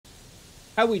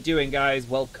How we doing, guys?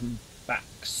 Welcome back.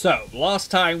 So, last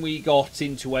time we got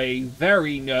into a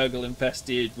very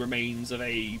Nurgle-infested remains of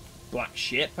a black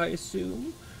ship, I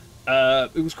assume.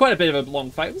 It was quite a bit of a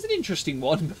long fight. It was an interesting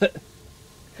one, but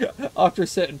after a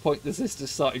certain point, the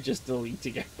sisters started just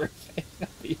deleting everything, I'll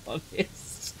be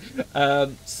honest.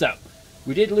 So,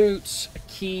 we did loot a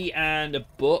key and a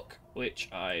book, which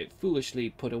I foolishly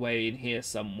put away in here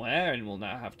somewhere, and we'll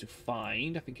now have to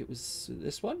find. I think it was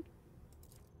this one.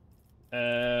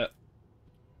 I,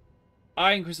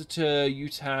 Inquisitor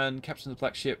Yutan, Captain of the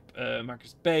Black Ship,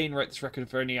 Marcus Bane, write this record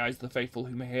for any eyes of the faithful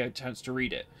who may have a chance to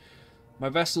read it. My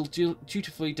vessel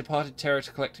dutifully departed Terra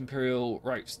to collect Imperial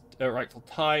rightful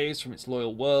ties from its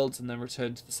loyal worlds and then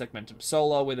returned to the Segmentum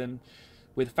Solar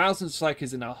with thousands of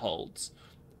psychers in our holds.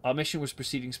 Our mission was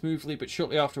proceeding smoothly, but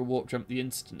shortly after a warp jump, the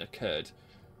incident occurred.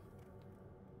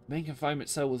 The main confinement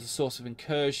cell was a source of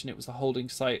incursion. It was the holding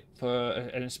site for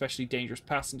an especially dangerous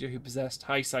passenger who possessed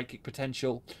high psychic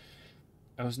potential.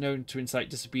 I was known to incite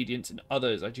disobedience in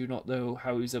others. I do not know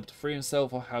how he was able to free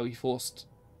himself or how he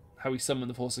summoned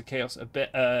the force of chaos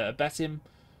abet him.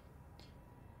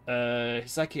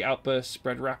 His psychic outbursts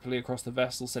spread rapidly across the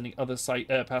vessel, sending other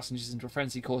passengers into a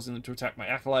frenzy, causing them to attack my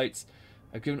acolytes.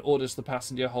 I've given orders to the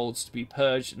passenger holds to be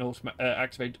purged and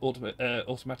activate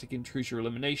automatic intrusion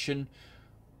elimination.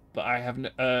 But I have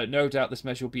no doubt this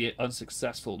measure will be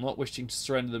unsuccessful. Not wishing to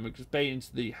surrender the Marcus Bane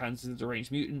into the hands of the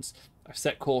deranged mutants, I've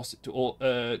set course to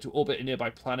orbit a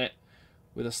nearby planet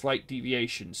with a slight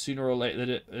deviation. Sooner or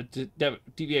later, the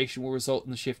deviation will result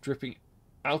in the ship dripping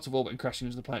out of orbit and crashing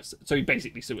into the planet. So he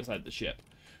basically suicided the ship.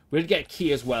 We did get a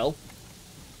key as well,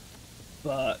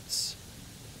 but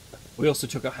we also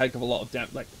took a heck of a lot of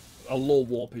damage. Like, a lore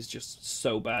warp is just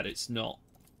so bad, it's not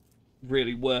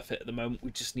really worth it at the moment.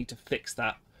 We just need to fix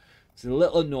that. It's a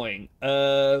little annoying.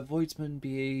 Voidsman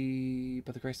be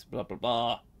by the grace of blah blah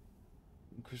blah.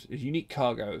 A unique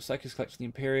cargo. Psychos collect from the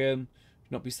Imperium.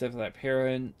 Should not be saved without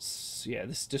appearance. Yeah,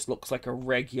 this just looks like a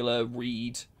regular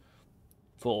read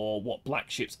for what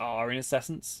black ships are in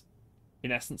essence.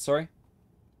 Sorry.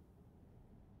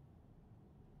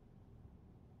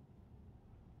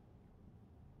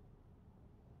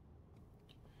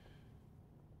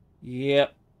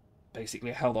 Yep.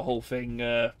 Basically how the whole thing,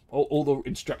 all the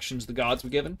instructions the guards were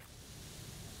given.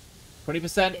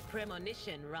 20%. The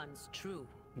premonition runs true.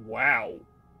 Wow.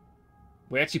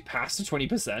 We actually passed the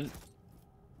 20%.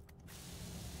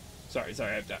 Sorry.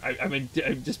 I'm in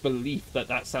disbelief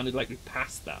that sounded like we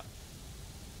passed that.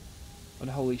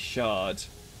 Unholy Shard.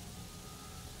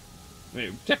 I mean,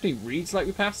 it definitely reads like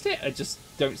we passed it. I just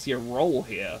don't see a roll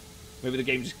here. Maybe the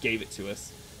game just gave it to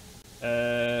us.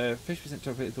 50%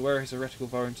 top if the wearer has a reticle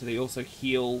variant, they also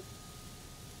heal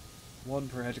 1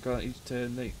 per reticle at each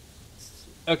turn.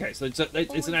 Okay, so it's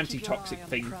an anti-toxic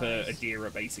thing for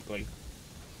Adira, basically.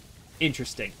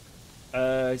 Interesting.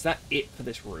 Is that it for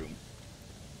this room?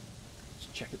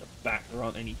 Let's check at the back. There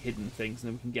aren't any hidden things, and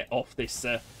then we can get off this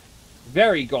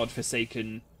very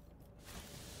god-forsaken,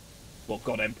 well,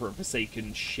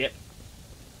 god-emperor-forsaken ship.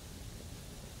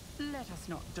 Let us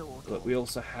not dawdle. But we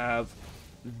also have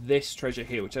this treasure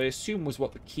here, which I assume was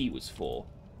what the key was for.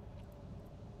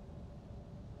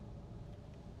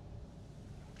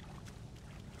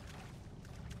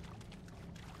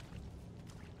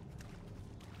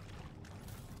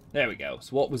 There we go.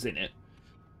 So what was in it?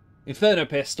 Inferno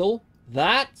pistol.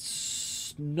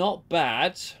 That's not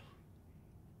bad.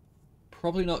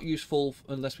 Probably not useful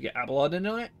unless we get Abelard in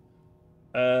on it.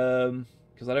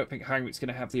 Because I don't think Heinrich's going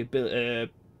to have the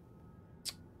ability,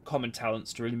 common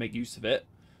talents to really make use of it.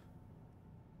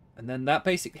 And then that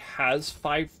basically has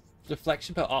 5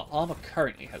 deflection, but our armor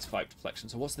currently has 5 deflection,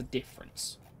 so what's the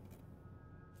difference?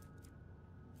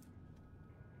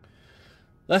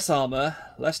 Less armor,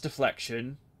 less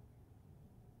deflection.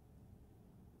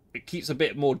 It keeps a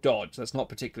bit more dodge, that's not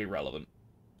particularly relevant.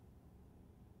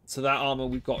 So that armor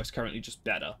we've got is currently just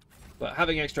better. But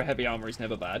having extra heavy armor is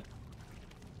never bad.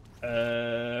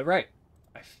 Right.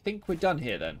 I think we're done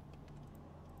here then.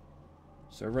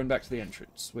 So run back to the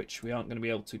entrance, which we aren't going to be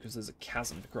able to because there's a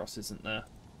chasm to cross, isn't there?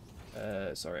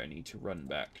 Sorry, I need to run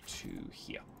back to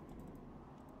here.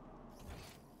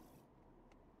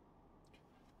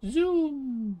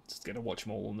 Zoom! Just going to watch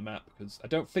them all on the map because I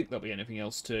don't think there'll be anything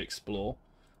else to explore.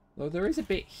 Though there is a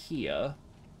bit here,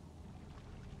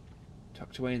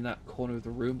 tucked away in that corner of the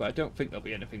room, but I don't think there'll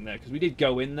be anything there because we did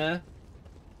go in there.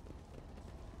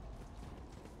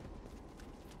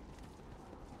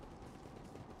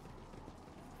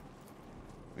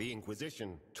 The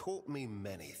Inquisition taught me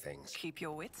many things. Keep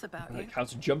your wits about you. Like how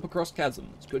to jump across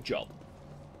chasms. Good job.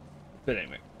 But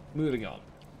anyway, moving on.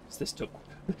 So this took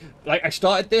Like, I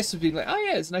started this with being like, oh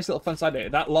yeah, it's a nice little fun side day.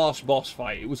 That last boss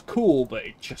fight, it was cool, but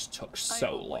it just took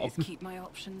so long. Keep my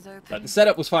options open. Like, the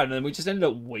setup was fine, and then we just ended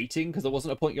up waiting because there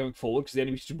wasn't a point going forward because the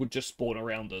enemies would just spawn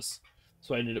around us.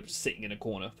 So I ended up just sitting in a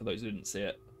corner for those who didn't see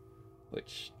it.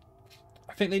 Which,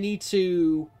 I think they need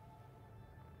to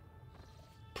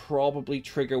probably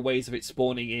trigger ways of it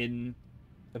spawning in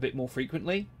a bit more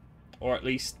frequently. Or at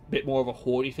least a bit more of a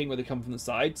hoardy thing where they come from the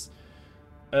sides.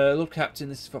 Lord Captain,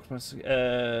 this is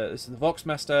Voxmaster. This is the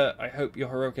Voxmaster. I hope your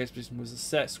heroic expedition was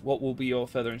assessed. What will be your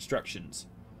further instructions?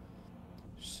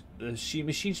 The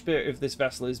machine spirit of this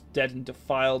vessel is dead and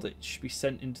defiled. It should be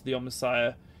sent into the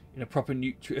Omnissiah in a proper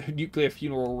nuclear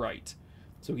funeral rite.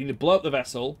 So we need to blow up the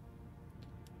vessel.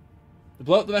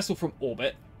 Blow up the vessel from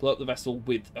orbit. Blow up the vessel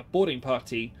with a boarding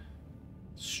party.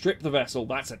 Strip the vessel.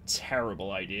 That's a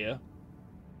terrible idea.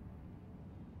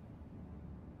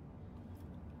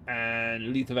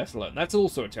 And leave the vessel alone. That's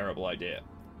also a terrible idea.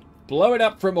 Blow it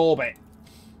up from orbit.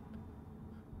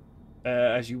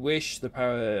 As you wish. The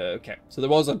power... Okay, so there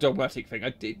was a dogmatic thing. I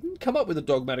didn't come up with a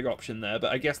dogmatic option there,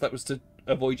 but I guess that was to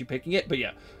avoid you picking it. But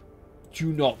yeah,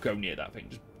 do not go near that thing.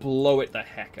 Just blow it the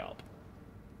heck up.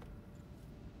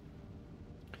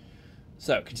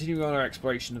 So, continuing on our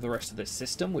exploration of the rest of this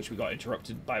system, which we got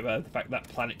interrupted by the fact that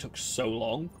planet took so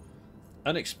long.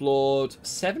 Unexplored.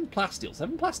 7 plasteel.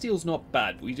 7 plasteel's not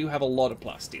bad, but we do have a lot of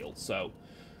plasteel, so...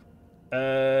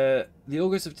 the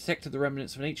augurs have detected the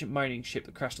remnants of an ancient mining ship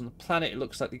that crashed on the planet. It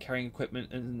looks like they're carrying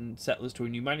equipment and settlers to a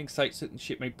new mining site, so the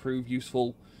ship may prove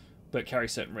useful, but carry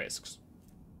certain risks.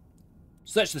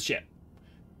 Search the ship.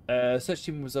 Search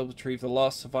team was able to retrieve the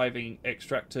last surviving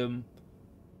extractum.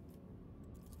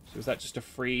 So is that just a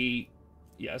free...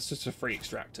 Yeah, it's just a free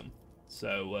extractum.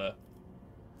 So,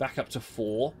 back up to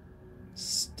 4.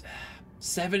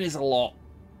 7 is a lot.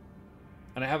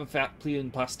 And I have a feeling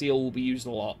plasteel will be used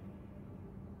a lot.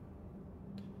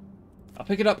 I'll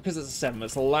pick it up because it's a 7.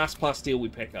 It's the last plasteel we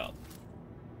pick up.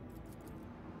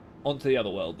 On to the other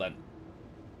world, then.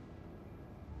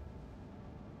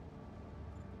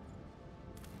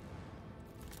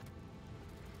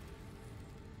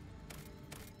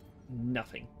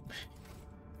 Nothing.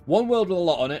 One world with a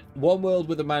lot on it. One world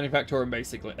with a manufacturer,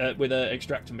 basically. With an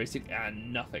extractum, basically.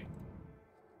 And nothing.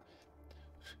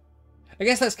 I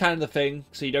guess that's kind of the thing,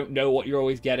 so you don't know what you're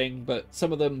always getting, but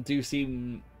some of them do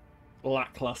seem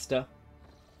lackluster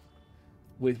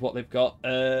with what they've got.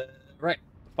 Right,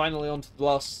 finally on to the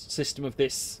last system of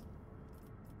this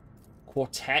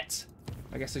quartet,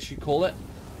 I guess I should call it.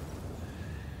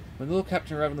 When the Lord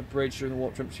Captain arrived on the bridge during the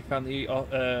warp jump, she found the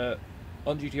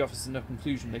on-duty officers in a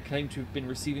conclusion. They claim to have been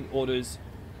receiving orders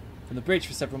from the bridge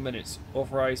for several minutes,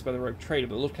 authorized by the rogue trader,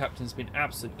 but the Lord Captain has been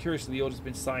absent. Curiously, the orders have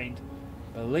been signed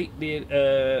late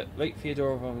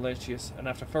Theodora von Laertius, and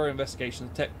after thorough investigation,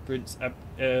 the tech prince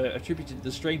attributed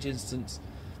the strange instance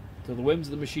to the whims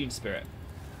of the machine spirit.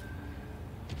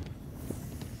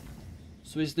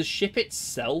 So is the ship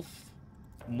itself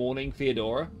mourning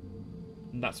Theodora?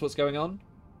 And that's what's going on?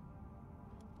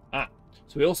 Ah,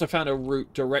 so we also found a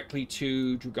route directly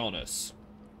to Dragonus.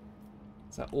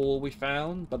 Is that all we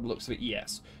found? By the looks of it,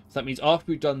 yes. So that means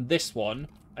after we've done this one,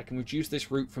 I can reduce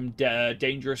this route from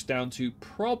dangerous down to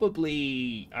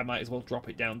probably... I might as well drop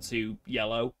it down to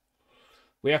yellow.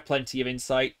 We have plenty of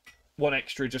insight. 1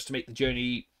 extra just to make the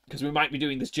journey... Because we might be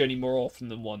doing this journey more often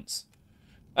than once.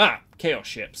 Ah, Chaos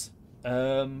ships.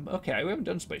 Okay, we haven't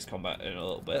done space combat in a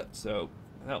little bit, so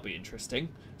that'll be interesting.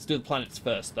 Let's do the planets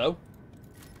first, though.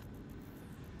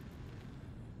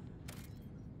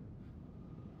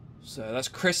 So that's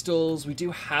crystals. We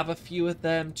do have a few of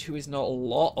them. 2 is not a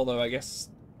lot, although I guess...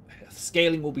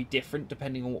 Scaling will be different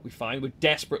depending on what we find. We're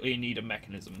desperately in need of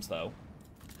mechanisms, though.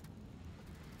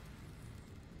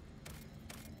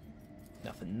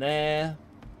 Nothing there.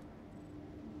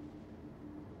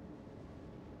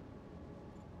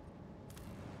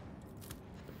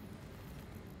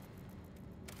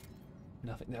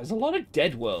 Nothing. There's a lot of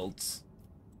dead worlds.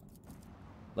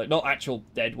 Like, not actual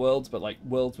dead worlds, but like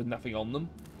worlds with nothing on them.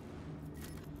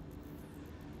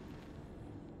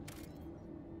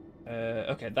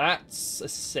 Okay, that's a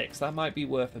 6. That might be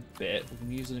worth a bit. We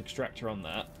can use an extractor on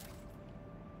that.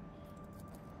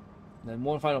 And then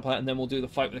 1 final planet, and then we'll do the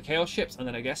fight with the Chaos ships, and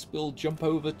then I guess we'll jump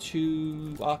over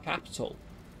to our capital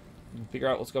and figure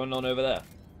out what's going on over there.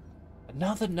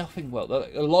 Another nothing world.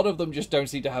 A lot of them just don't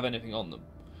seem to have anything on them.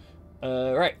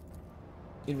 Right.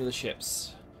 In with the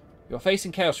ships. You're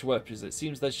facing Chaos Warpers. It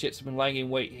seems those ships have been lying in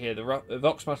wait here. The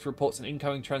Voxmaster reports an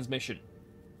incoming transmission.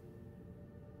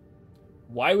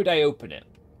 Why would I open it?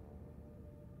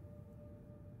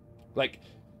 Like,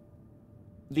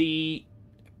 the...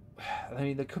 I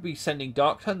mean, they could be sending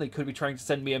Darkton. They could be trying to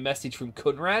send me a message from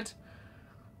Kunrad,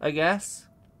 I guess.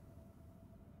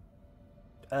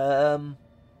 Great.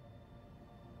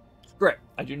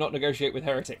 I do not negotiate with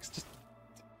heretics. Just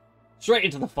straight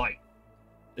into the fight.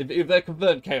 If they're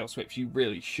confirmed Chaos Whips, you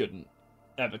really shouldn't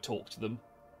ever talk to them,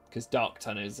 because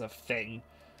Darkton is a thing.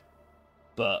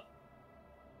 But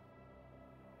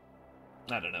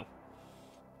I don't know.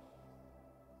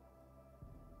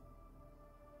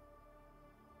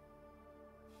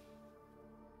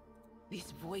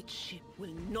 This void ship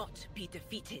will not be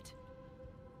defeated.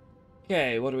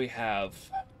 Okay, what do we have?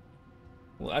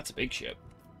 Well, that's a big ship.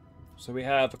 So we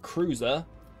have a cruiser,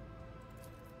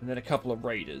 and then a couple of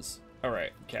raiders.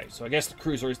 Alright, okay, so I guess the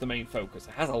cruiser is the main focus.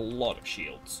 It has a lot of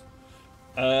shields.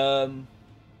 So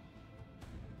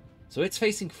it's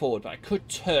facing forward, but I could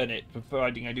turn it,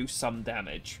 providing I do some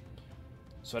damage.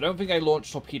 So I don't think I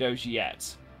launch torpedoes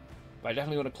yet, but I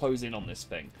definitely want to close in on this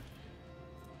thing.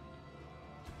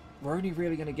 We're only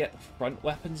really going to get the front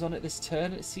weapons on it this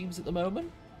turn, it seems, at the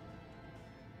moment.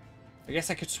 I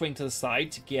guess I could swing to the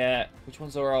side to get... Which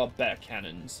ones are our better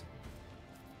cannons?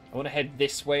 I want to head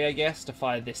this way, I guess, to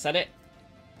fire this at it.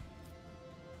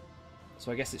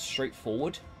 So I guess it's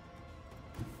straightforward.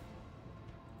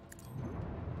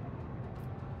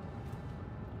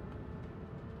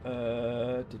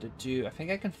 I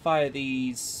think I can fire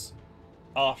these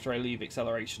after I leave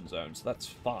acceleration zone, so that's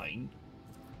fine.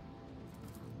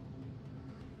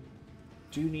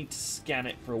 Do need to scan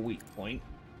it for a weak point.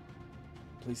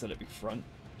 Please let it be front.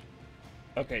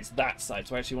 Okay, it's that side,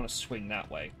 so I actually want to swing that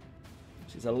way,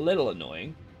 which is a little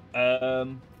annoying.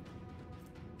 Could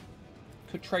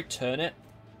try turn it.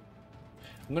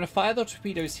 I'm going to fire the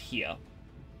torpedoes here.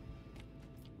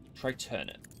 Try turn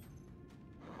it.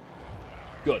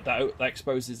 Good, that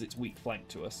exposes its weak flank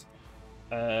to us.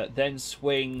 Then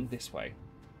swing this way.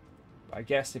 I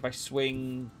guess if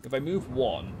I move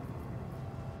one,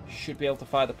 should be able to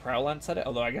fire the Prow Lance at it,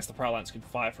 although I guess the Prow Lance can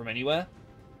fire from anywhere.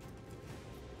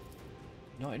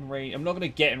 Not in range. I'm not going to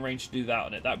get in range to do that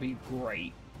on it. That'd be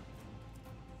great.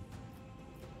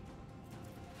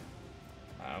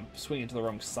 I'm swinging to the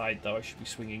wrong side, though. I should be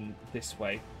swinging this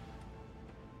way.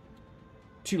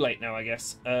 Too late now, I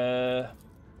guess.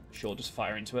 Sure, just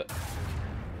fire into it.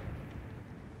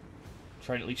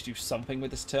 Try and at least do something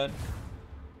with this turn.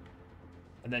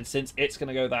 And then since it's going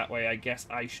to go that way, I guess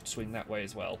I should swing that way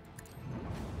as well.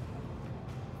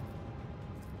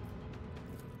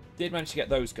 Did manage to get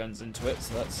those guns into it,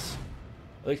 so that's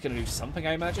at least going to do something,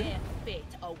 I imagine. Their fate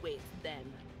awaits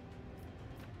them.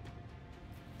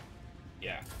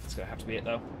 Yeah, it's going to have to be it,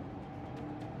 though.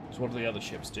 So what do the other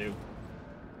ships do?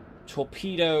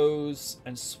 Torpedoes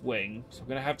and swing. So I'm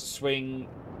going to have to swing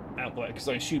out the way, because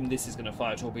I assume this is going to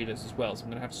fire torpedoes as well, so I'm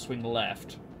going to have to swing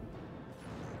left.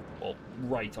 Or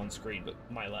right on screen, but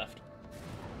my left.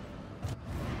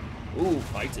 Ooh,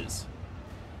 fighters.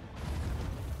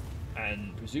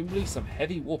 And presumably some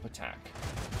heavy warp attack.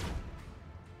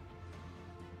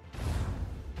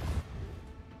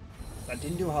 That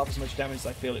didn't do half as much damage as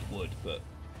I feel it would, but...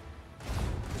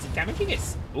 Is it damaging it?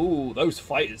 Ooh, those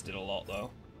fighters did a lot, though.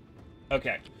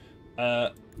 Okay.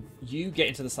 You get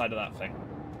into the side of that thing.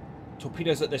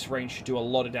 Torpedoes at this range should do a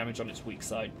lot of damage on its weak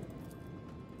side.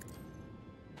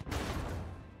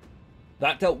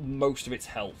 That dealt most of its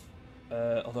health.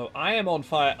 Although I am on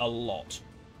fire a lot.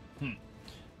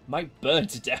 Might burn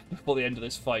to death before the end of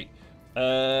this fight.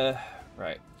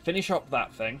 Right. Finish up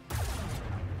that thing.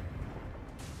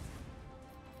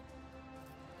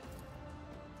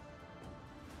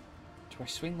 Do I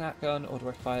swing that gun, or do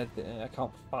I fire... I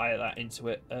can't fire that into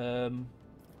it.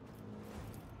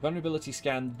 Vulnerability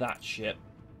scan that ship.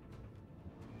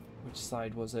 Which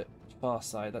side was it? Far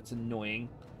side. That's annoying.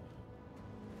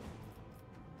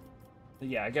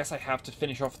 Yeah, I guess I have to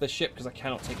finish off this ship because I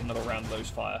cannot take another round of those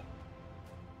fire.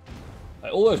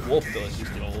 All those warp abilities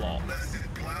did a lot.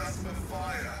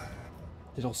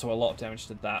 Did also a lot of damage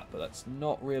to that, but that's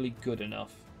not really good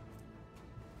enough.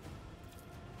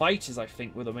 Fighters, I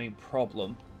think, were the main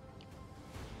problem.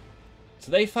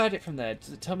 So they fired it from there. Does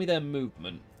it tell me their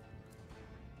movement?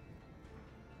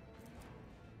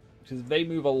 Because if they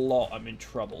move a lot, I'm in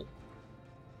trouble.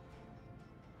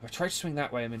 If I try to swing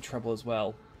that way, I'm in trouble as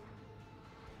well.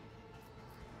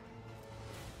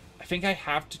 I think I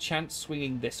have to chance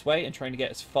swinging this way and trying to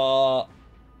get as far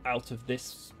out of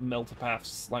this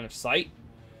Meltapath's line of sight.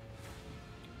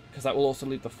 Because that will also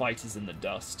leave the fighters in the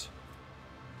dust.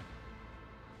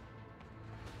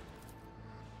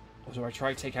 Or do I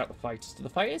try to take out the fighters? Do the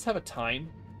fighters have a time?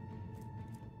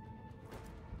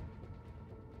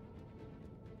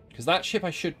 Because that ship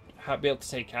I should be able to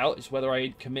take out. It's whether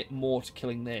I commit more to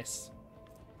killing this.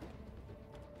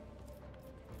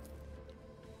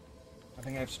 I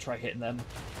think I have to try hitting them.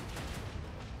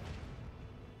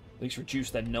 At least reduce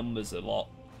their numbers a lot.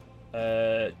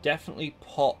 Definitely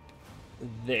pop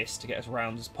this to get as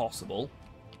round as possible.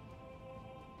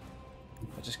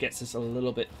 That just gets us a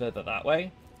little bit further that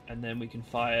way. And then we can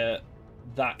fire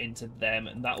that into them.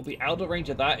 And that will be out of range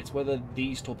of that. It's whether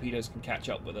these torpedoes can catch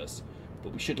up with us.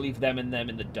 But we should leave them in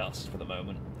the dust for the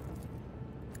moment.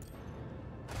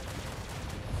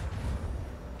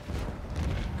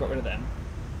 Got rid of them.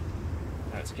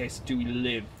 Now it's a case of do we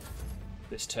live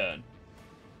this turn?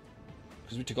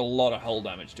 Because we took a lot of hull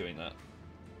damage doing that.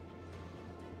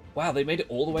 Wow, they made it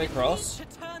all the way across? To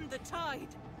turn the tide.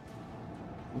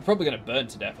 We're probably going to burn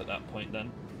to death at that point then.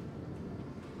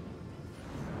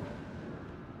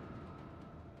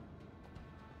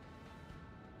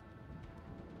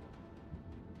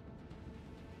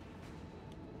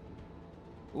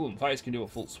 Ooh, and fighters can do a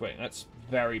full swing. That's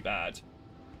very bad.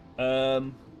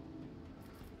 Because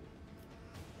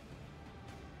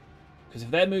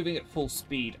if they're moving at full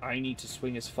speed, I need to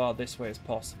swing as far this way as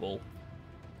possible.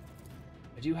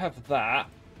 I do have that,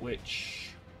 which...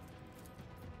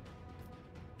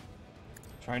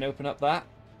 Try and open up that.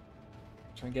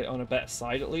 Try and get it on a better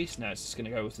side at least. No, it's just going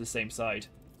to go to the same side.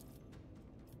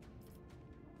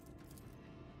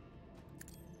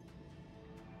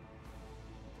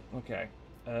 Okay.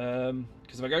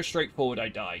 Because if I go straight forward, I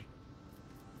die.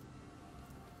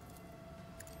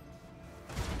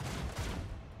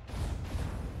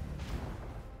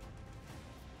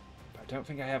 I don't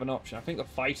think I have an option. I think the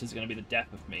fighter's going to be the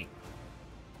death of me.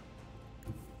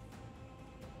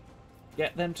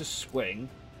 Get them to swing.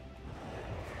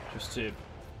 Just to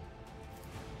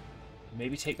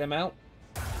maybe take them out.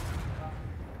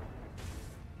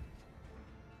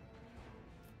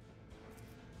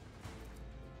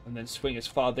 And then swing as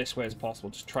far this way as possible.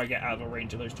 Just try to get out of the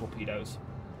range of those torpedoes.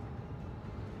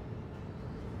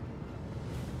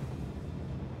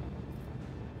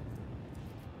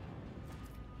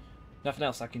 Nothing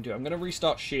else I can do. I'm going to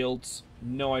restart shields.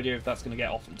 No idea if that's going to get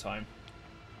off in time.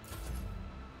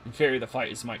 In theory, the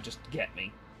fighters might just get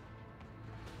me.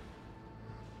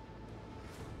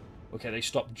 Okay, they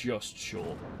stopped just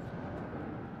short.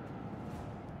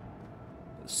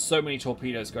 There's so many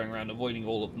torpedoes going around, avoiding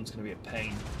all of them is going to be a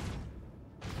pain.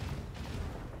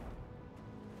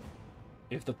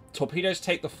 If the torpedoes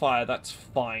take the fire, that's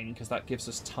fine, because that gives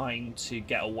us time to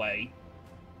get away.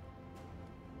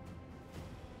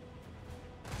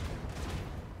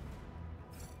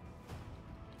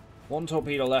 One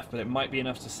torpedo left, but it might be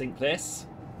enough to sink this.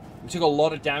 We took a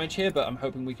lot of damage here, but I'm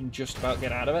hoping we can just about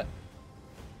get out of it.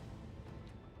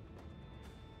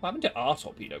 What happened to our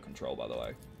torpedo control, by the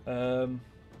way?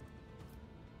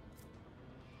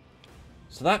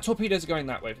 So that torpedoes are going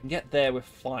that way. If we can get there, we're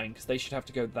fine, because they should have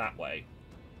to go that way.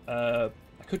 I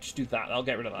could just do that. I'll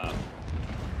get rid of that.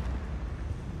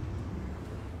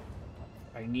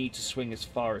 I need to swing as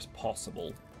far as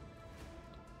possible.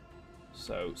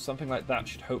 So something like that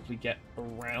should hopefully get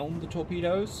around the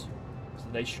torpedoes. So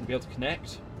they shouldn't be able to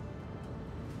connect.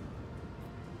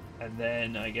 And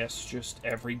then I guess just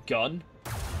every gun.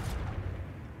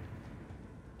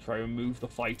 Try to remove the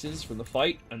fighters from the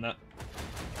fight, and that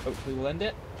hopefully will end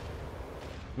it.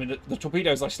 I mean, the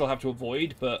torpedoes I still have to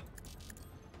avoid, but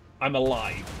I'm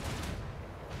alive.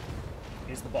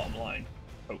 Here's the bottom line,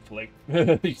 hopefully.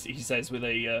 He says with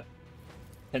a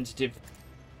tentative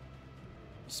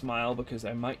smile, because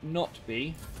I might not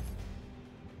be.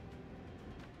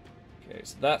 Okay,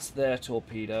 so that's their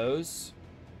torpedoes.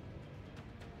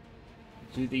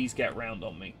 Do these get round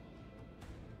on me?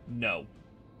 No.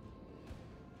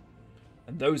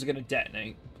 And those are going to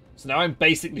detonate. So now I'm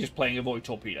basically just playing avoid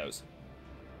torpedoes.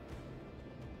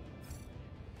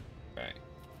 Right.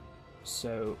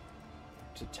 So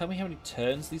tell me how many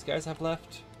turns these guys have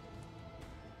left.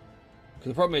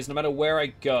 Because the problem is, no matter where I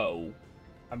go,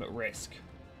 I'm at risk.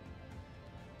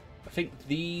 I think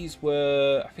these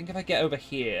were... I think if I get over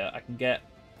here, I can get...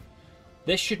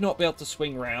 This should not be able to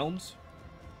swing round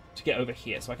to get over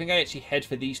here. So I think I actually head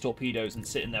for these torpedoes and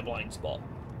sit in their blind spot.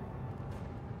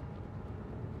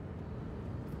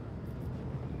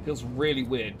 Feels really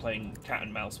weird playing cat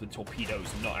and mouse with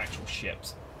torpedoes and not actual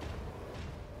ships.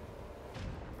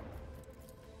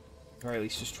 At the very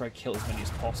least, just try to kill as many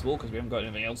as possible, because we haven't got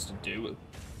anything else to do.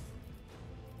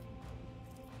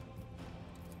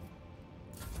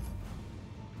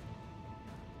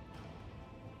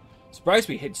 Surprised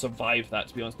we had survived that,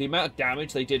 to be honest. The amount of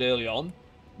damage they did early on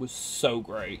was so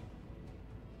great.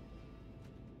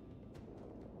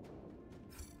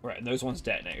 Right, and those ones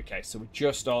detonate. Okay, so we're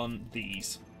just on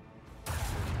these.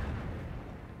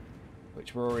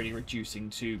 Which we're already reducing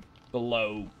to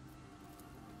below,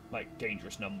 like,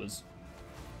 dangerous numbers.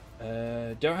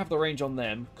 Don't have the range on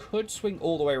them. Could swing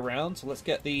all the way around, so let's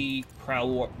get the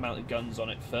prowl mounted guns on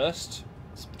it first.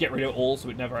 Let's get rid of it all so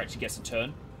it never actually gets a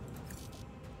turn.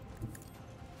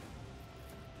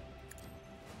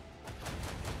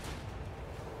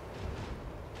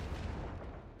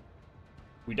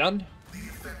 We done?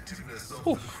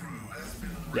 Oof.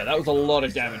 Yeah, that was a lot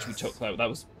of damage we took though. That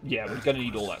was, yeah, we're gonna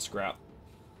need all that scrap.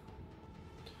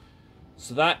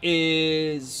 So that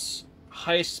is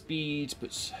higher speed,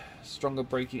 but stronger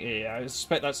braking. Yeah, I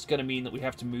suspect that's gonna mean that we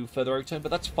have to move further out turn,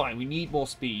 but that's fine. We need more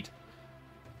speed.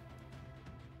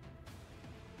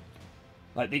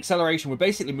 Like the acceleration, we're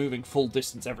basically moving full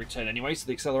distance every turn anyway, so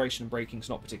the acceleration and braking is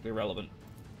not particularly relevant.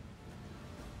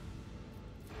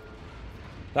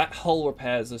 That hull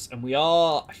repairs us, and we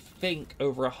are, I think,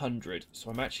 over 100. So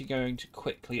I'm actually going to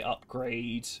quickly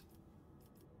upgrade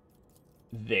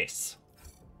this.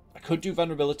 I could do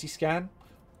vulnerability scan,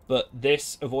 but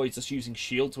this avoids us using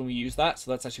shields when we use that, so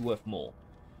that's actually worth more.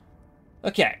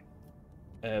 Okay.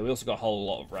 We also got a whole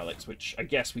lot of relics, which I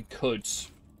guess we could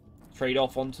trade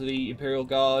off onto the Imperial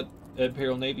Guard,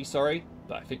 Imperial Navy, sorry,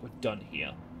 but I think we're done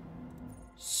here.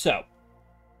 So.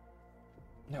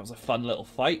 That was a fun little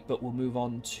fight, but we'll move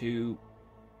on to...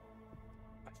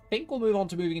 I think we'll move on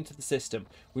to moving into the system.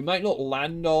 We might not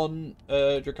land on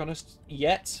Draconis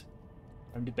yet.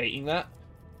 I'm debating that.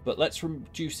 But let's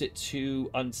reduce it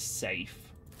to unsafe.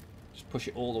 Just push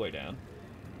it all the way down.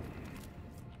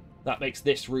 That makes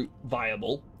this route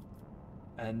viable.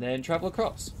 And then travel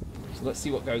across. So let's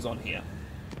see what goes on here.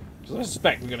 So I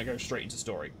suspect we're going to go straight into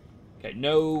story. Okay,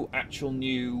 no actual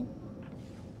new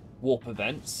warp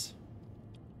events.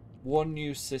 One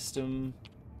new system.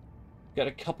 Got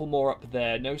a couple more up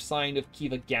there. No sign of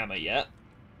Kiva Gamma yet.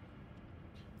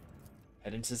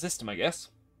 Head into the system, I guess.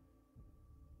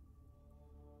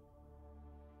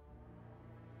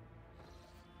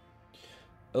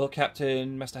 Earl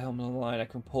Captain, Master Helmet on the line. I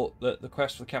can report that the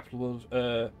quest for the capital world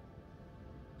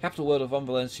of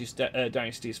Umvalensius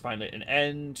dynasty is finally at an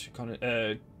end.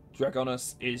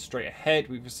 Draconis is straight ahead.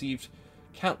 We've received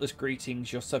countless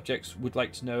greetings. Your subjects would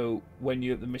like to know when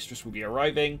you, the mistress, will be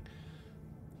arriving.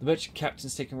 The merchant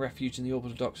captain's taking refuge in the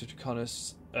orbital docks of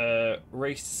Draconis.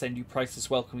 Race to send you priceless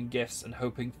welcoming gifts and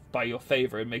hoping by your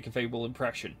favour and make a favourable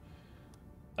impression.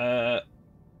 Tell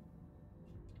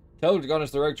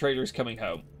Draconis the rogue trader is coming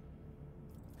home.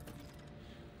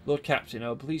 Lord Captain, I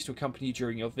will be pleased to accompany you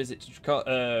during your visit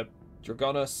to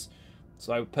Draconis.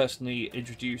 So I would personally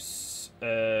introduce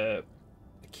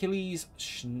Achilles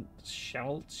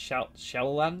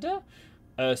Shallander,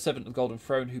 servant of the Golden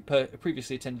Throne, who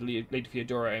previously attended Lady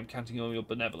Theodora. I am counting on your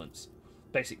benevolence.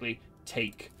 Basically,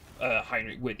 take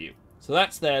Heinrich with you. So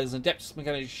that's there. There's an adeptus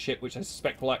mechanicus ship, which I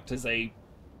suspect will act as a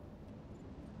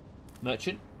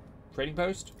merchant, trading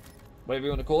post, whatever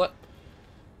you want to call it.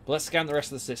 But let's scan the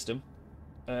rest of the system.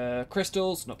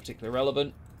 Crystals, not particularly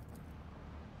relevant.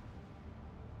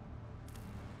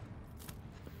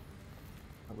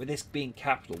 With this being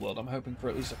Capital World, I'm hoping for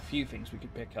at least a few things we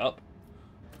could pick up.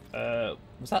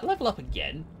 Was that level up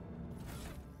again?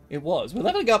 It was. We're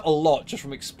leveling up a lot just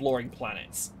from exploring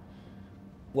planets.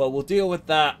 Well, we'll deal with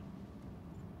that.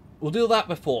 We'll deal with that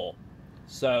before.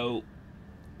 So,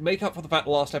 make up for the fact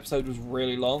the last episode was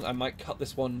really long. I might cut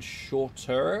this one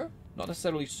shorter. Not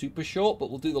necessarily super short, but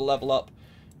we'll do the level up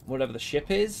whatever the ship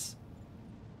is.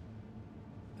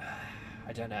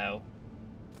 I don't know.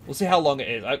 We'll see how long it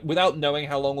is. Without knowing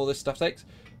how long all this stuff takes.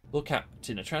 Lord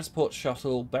Captain, a transport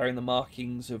shuttle bearing the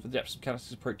markings of the adeptus mechanicus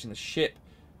is approaching the ship.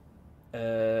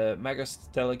 Magus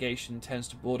delegation intends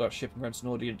to board our ship and grant an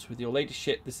audience with your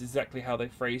ladyship. This is exactly how they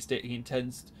phrased it. He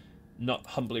intends, not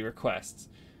humbly requests.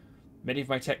 Many of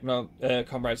my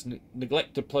comrades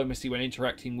neglect diplomacy when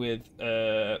interacting with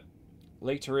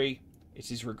Latery.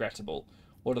 It is regrettable.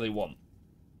 What do they want?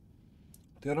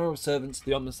 The honourable servants of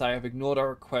the Omnisci have ignored our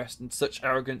request, and such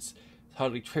arrogance is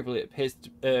hardly trivial. It appears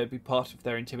to be part of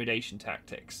their intimidation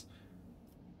tactics.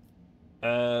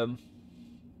 So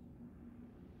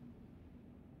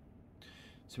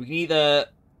we can either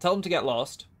tell them to get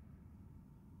lost,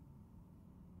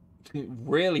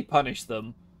 really punish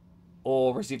them,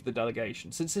 or receive the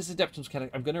delegation. Since this is adeptus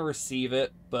mechanic, I'm going to receive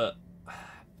it, but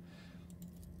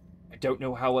I don't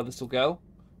know how well this will go.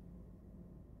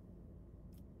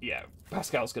 Yeah,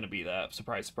 Pascal's going to be there.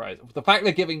 Surprise, surprise. The fact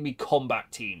they're giving me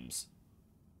combat teams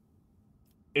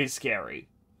is scary.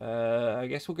 I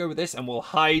guess we'll go with this, and we'll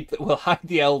hide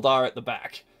the Eldar at the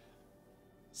back.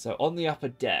 So on the upper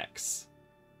decks.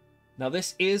 Now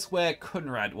this is where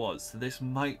Kunrad was, so this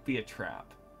might be a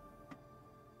trap.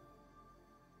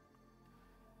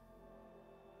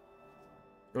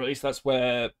 Or at least that's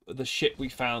where the ship we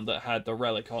found that had the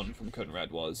relic on from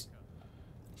Kunrad was.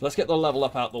 So let's get the level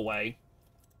up out the way.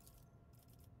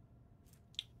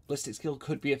 Ballistic skill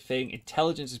could be a thing.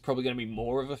 Intelligence is probably going to be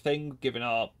more of a thing, given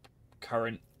our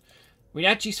current... I mean,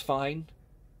 Agi's fine.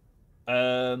 I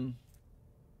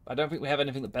don't think we have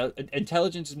anything that...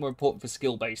 Intelligence is more important for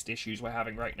skill-based issues we're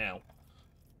having right now.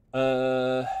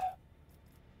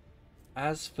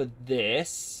 As for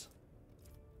this...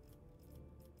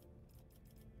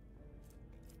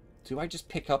 Do I just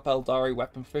pick up Eldari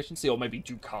weapon proficiency, or maybe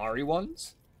Drukhari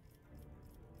ones?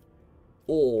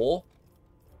 Or...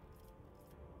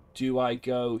 do I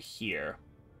go here?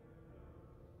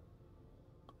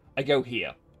 I go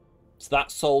here. So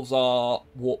that solves our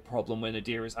warp problem when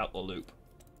Nadir is out the loop.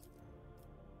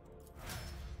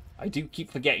 I do keep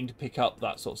forgetting to pick up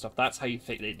that sort of stuff. That's how you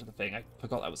fit it into the thing. I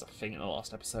forgot that was a thing in the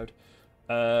last episode.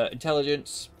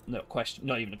 Intelligence, no question,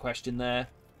 not even a question there.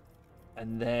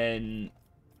 And then...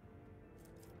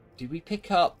 did we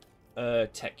pick up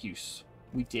tech use?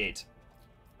 We did.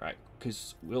 Right,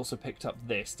 because we also picked up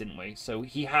this, didn't we? So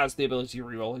he has the ability to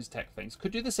reroll his tech things.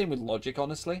 Could do the same with logic,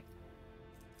 honestly.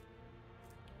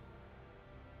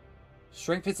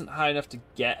 Strength isn't high enough to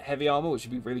get heavy armor, which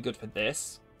would be really good for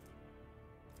this.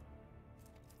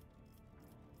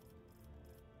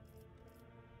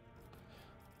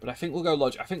 But I think we'll go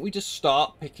logic. I think we just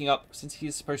start picking up, since he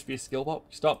is supposed to be a skill bot,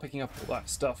 we start picking up all that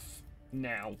stuff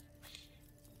now.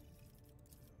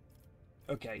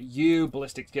 Okay, you,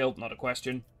 ballistic skill, not a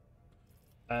question.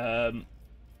 So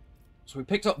we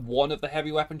picked up one of the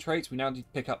heavy weapon traits. We now need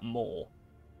to pick up more.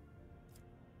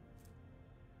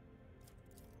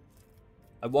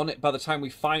 I want it, by the time we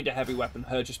find a heavy weapon,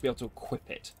 her just be able to equip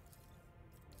it.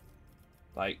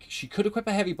 Like, she could equip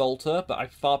a heavy bolter, but I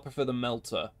far prefer the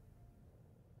melter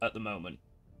at the moment.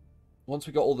 Once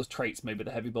we got all the traits, maybe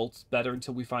the heavy bolter's better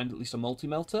until we find at least a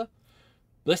multi-melter.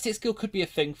 Ballistic skill could be a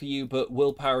thing for you, but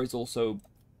willpower is also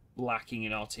lacking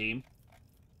in our team.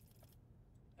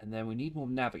 And then we need more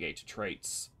navigator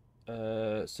traits.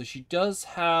 So she does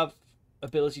have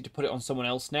ability to put it on someone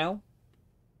else now.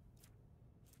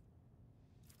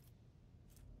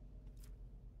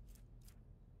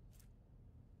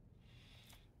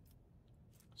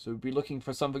 So we'd be looking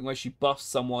for something where she buffs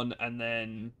someone and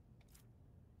then...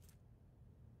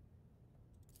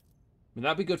 I mean,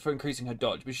 that'd be good for increasing her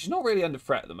dodge, but she's not really under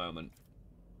threat at the moment.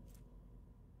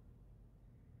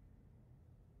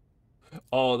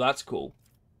 Oh, that's cool.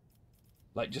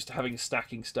 Like, just having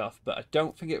stacking stuff, but I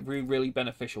don't think it'd be really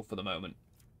beneficial for the moment.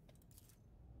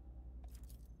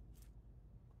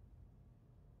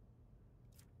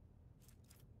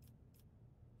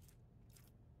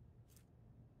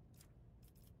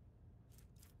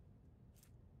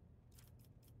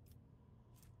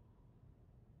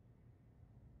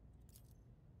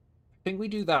 I think we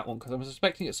do that one, because I'm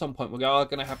suspecting at some point we are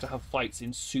going to have fights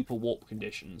in super warp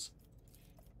conditions.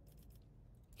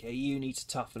 Okay, you need to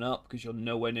toughen up, because you're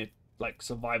nowhere near, like,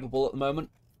 survivable at the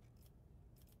moment.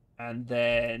 And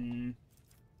then...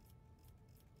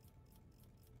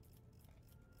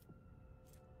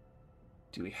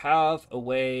 do we have a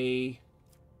way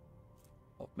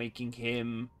of making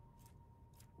him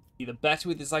either better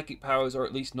with his psychic powers, or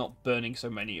at least not burning so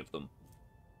many of them?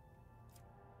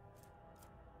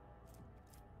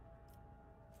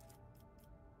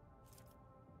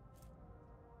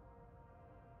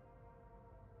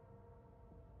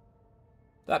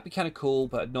 That'd be kind of cool,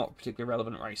 but not particularly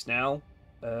relevant right now.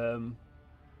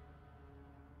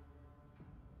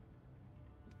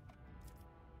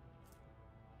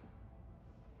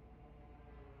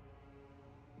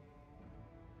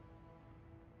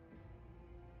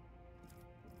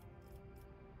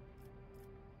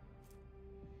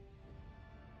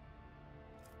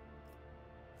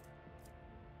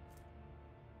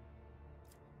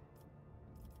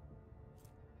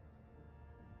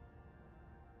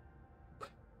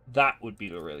 That would be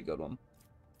a really good one.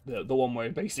 The one where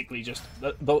basically just...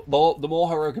 the more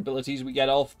heroic abilities we get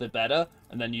off, the better.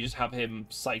 And then you just have him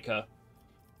psycho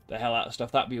the hell out of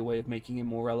stuff. That'd be a way of making him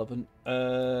more relevant.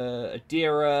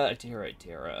 Adira.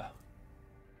 I'm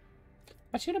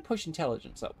actually going to push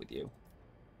intelligence up with you.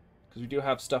 Because we do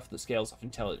have stuff that scales off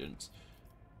intelligence.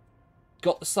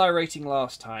 Got the psi rating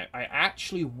last time. I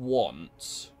actually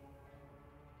want...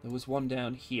 there was one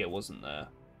down here, wasn't there?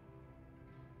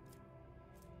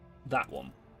 That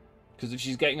one. Because if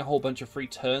she's getting a whole bunch of free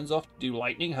turns off to do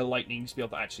lightning, her lightning needs to be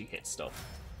able to actually hit stuff.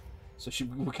 So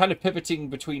we're kind of pivoting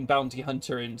between bounty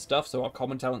hunter and stuff, so our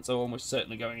common talents are almost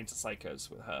certainly going into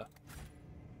psychos with her.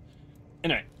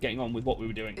 Anyway, getting on with what we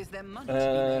were doing. Is there money to be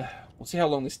made? We'll see how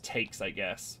long this takes, I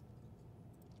guess.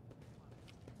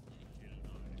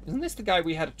 Isn't this the guy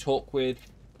we had a talk with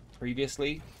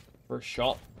previously for a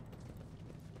shop?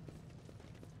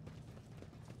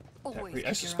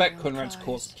 I suspect Conrad's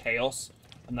caused chaos,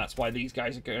 and that's why these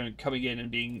guys are coming in and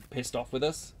being pissed off with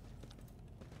us.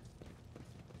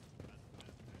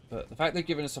 But the fact they've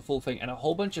given us a full thing and a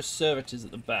whole bunch of servitors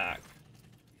at the back.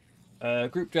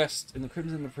 Group dressed in the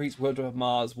Crimson and Priest's Word of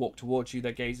Mars walk towards you,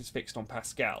 their gaze is fixed on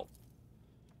Pascal.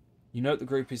 You note the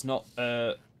group is not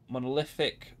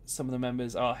monolithic. Some of the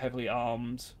members are heavily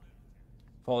armed,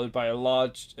 followed by a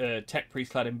large tech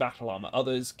priest clad in battle armor.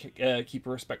 Others keep a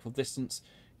respectful distance,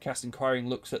 cast inquiring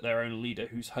looks at their own leader,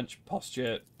 whose hunched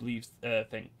posture believes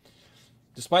thing.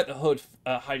 Despite the hood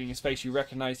hiding his face, you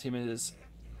recognize him as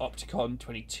Opticon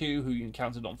 22, who you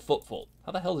encountered on Footfall.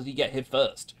 How the hell did he get here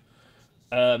first?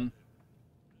 The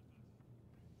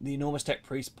enormous tech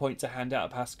priest points a hand out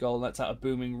at Pascal and lets out a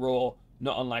booming roar,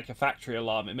 not unlike a factory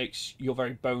alarm. It makes your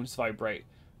very bones vibrate.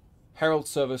 Herald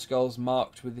servo skulls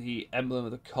marked with the emblem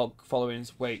of the cog follow in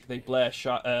his wake. They blare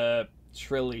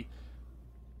shrilly.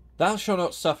 Thou shalt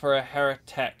not suffer a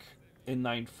heretic in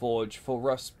thine forge, for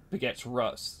rust begets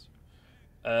rust.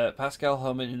 Pascal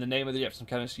Hellman, in the name of the adeptus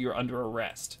mechanicus, you are under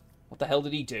arrest. What the hell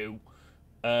did he do?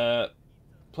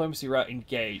 Diplomacy route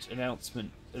engaged.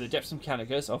 Announcement. The adeptus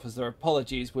mechanicus offers their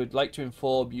apologies. Would like to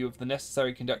inform you of the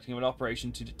necessary conducting of an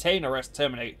operation to detain, arrest,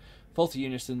 terminate faulty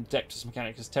units in adeptus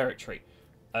mechanicus territory.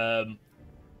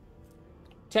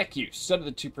 Tech use. Son of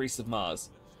the two priests of Mars.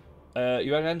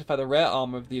 You identify the rare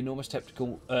armor of the enormous tech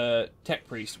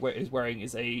priest is wearing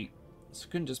is a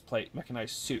Secunda's plate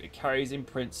mechanized suit. It carries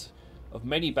imprints of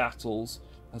many battles,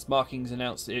 as markings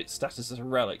announce its status as a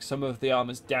relic. Some of the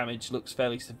armor's damage looks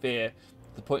fairly severe,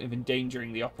 to the point of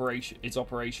endangering its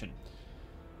operation.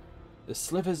 The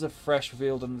slivers of flesh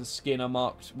revealed under the skin are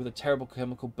marked with a terrible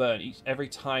chemical burn. Every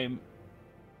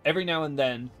now and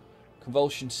then,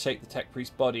 convulsions shake the tech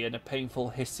priest's body, and a painful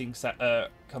hissing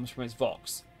comes from his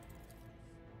vox.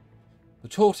 The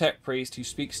tall tech priest who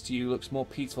speaks to you looks more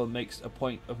peaceful and makes a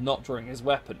point of not drawing his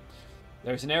weapon.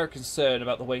 There is an air of concern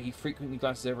about the way he frequently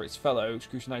glances over his fellow,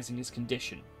 scrutinizing his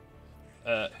condition.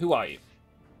 Who are you?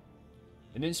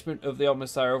 An instrument of the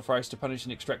Omnissiah authorized to punish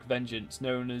and extract vengeance,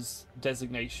 known as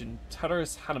designation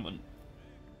Tadarus Hanneman.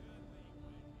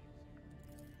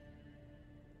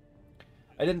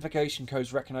 Identification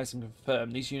codes recognize and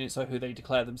confirm. These units are who they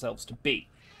declare themselves to be.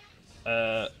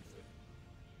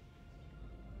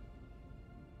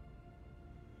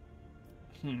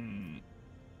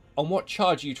 On what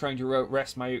charge are you trying to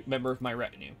arrest my member of my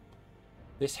retinue?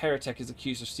 This heretic is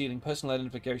accused of stealing personal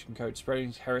identification codes,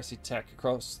 spreading heresy tech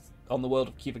on the world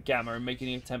of Kiva Gamma, and making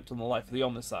an attempt on the life of the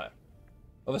Omnissiah.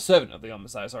 Of a servant of the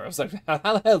Omnissiah, sorry. I was like,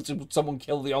 how the hell did someone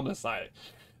kill the Omnissiah?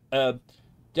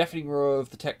 Deafening roar of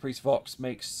the tech priest vox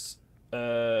makes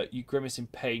you grimace in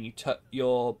pain. You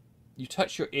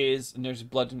touch your ears and notice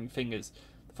blood on your fingers.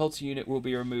 The faulty unit will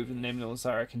be removed in the name of the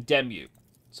Omnissiah. I condemn you.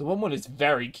 So one is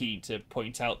very keen to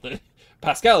point out that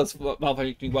Pascal is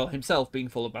malfunctioning while himself being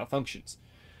full of malfunctions.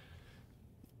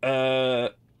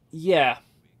 Yeah,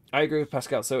 I agree with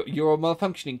Pascal. So you're a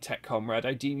malfunctioning tech comrade.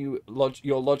 I deem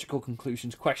your logical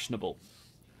conclusions questionable.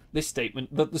 This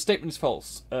statement, the statement is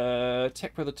false.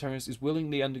 Tech brother terrorist is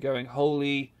willingly undergoing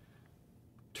holy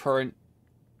torrent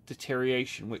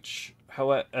deterioration, which,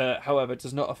 however,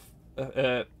 does not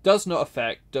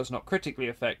critically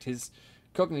affect his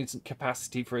cognizant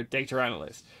capacity for a data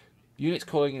analyst. Units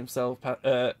calling itself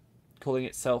Pascal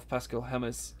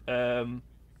Hammer's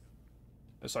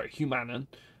Humanon.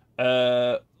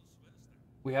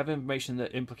 We have information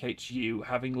that implicates you,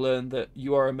 having learned that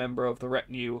you are a member of the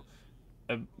retinue,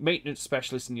 a maintenance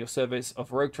specialist in your service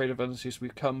of rogue trader Venus.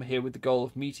 We've come here with the goal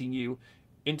of meeting you,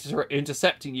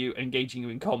 intercepting you, engaging you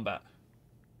in combat.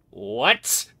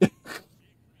 What?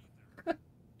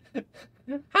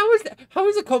 How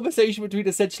is a conversation between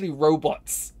essentially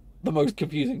robots the most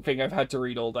confusing thing I've had to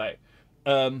read all day?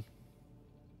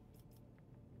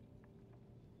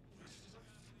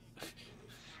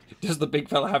 Does the big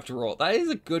fella have to roar? That is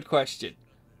a good question.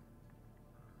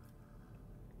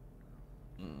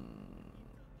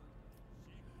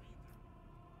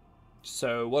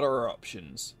 So, what are our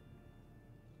options?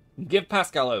 Give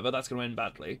Pascal over, that's going to end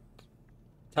badly.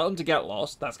 Tell him to get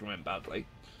lost, that's going to end badly.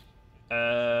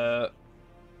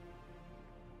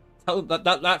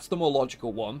 That's the more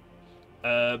logical one.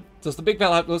 Does the big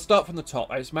fella have... Let's start from the top.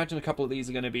 I just imagine a couple of these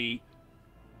are going to be...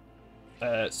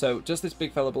 so, does this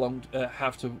big fella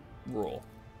have to roar?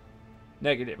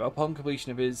 Negative. Upon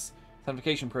completion of his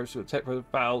sanctification process, the tech brother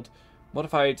vowed,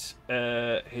 modified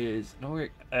his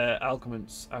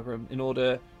algorithm in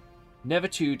order never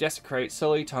to desecrate,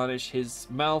 solely tarnish his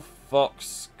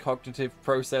malfox cognitive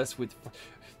process with...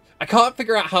 I can't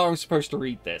figure out how I'm supposed to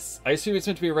read this. I assume it's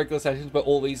meant to be a regular sentence, but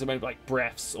all these are meant to be like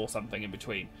breaths or something in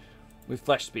between. With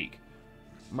flesh speak.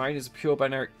 Mine is a pure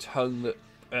binary tongue that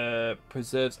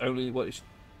preserves only what is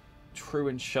true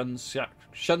and shuns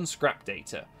scrap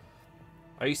data.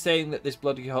 Are you saying that this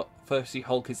bloody thirsty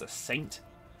Hulk is a saint?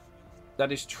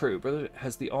 That is true. Brother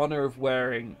has the honor of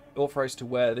authorized to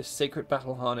wear this sacred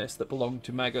battle harness that belonged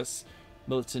to Magus,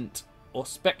 Militant, or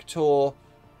Spector,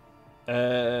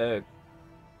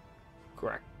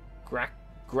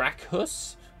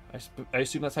 Gracchus? I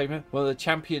assume that's how you mean. One of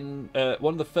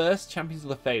the first champions of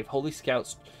the faith, holy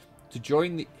scouts, to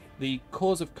join the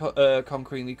cause of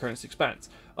conquering the current expanse.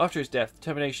 After his death, the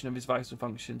termination of his vital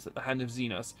functions at the hand of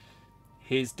Xenos,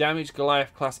 his damaged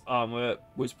Goliath-class armor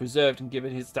was preserved and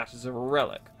given his status of a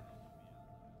relic.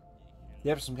 The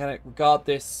adeptus mechanic regard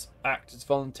this act as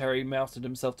voluntary,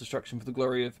 martyrdom, self-destruction for the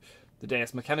glory of the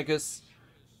Deus Mechanicus.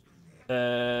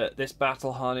 This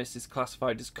battle harness is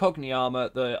classified as Cogni armor.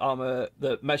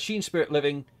 The machine spirit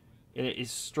living in it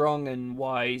is strong and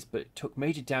wise, but it took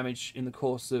major damage in the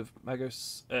course of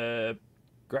Magus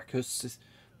Gracchus'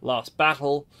 last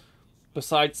battle.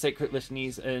 Besides sacred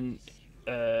litanies and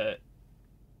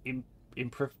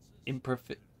improfatis,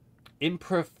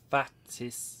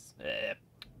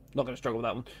 not going to struggle with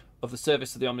that one, of the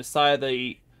service of the Omnissiah,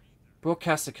 they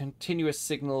broadcast a continuous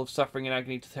signal of suffering and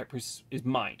agony to Thecra's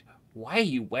mind. Why are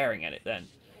you wearing it then?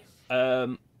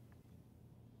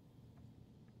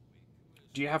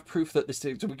 Do you have proof that this... So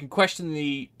we can question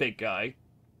the big guy.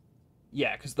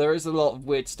 Yeah, because there is a lot of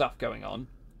weird stuff going on.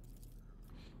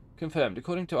 Confirmed.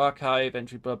 According to archive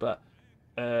entry, blah, blah.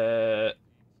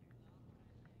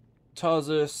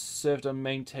 Tarsus served on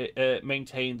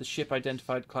maintained the ship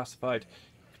identified, classified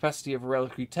capacity of a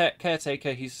reliquary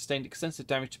caretaker. He sustained extensive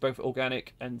damage to both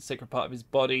organic and sacred part of his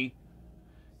body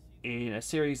in a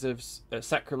series of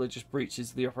sacrilegious breaches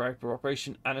of the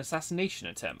operation and assassination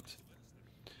attempt.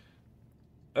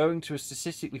 Owing to a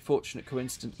statistically fortunate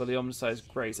coincidence by the Omnissiah's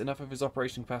grace, enough of his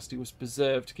operation capacity was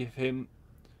preserved to give him...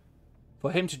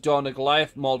 for him to don a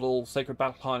Goliath model sacred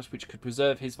battle harness which could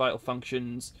preserve his vital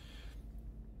functions.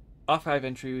 Archive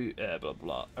entry, blah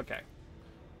blah. Okay.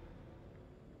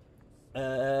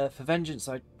 For vengeance,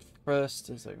 I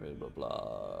first... blah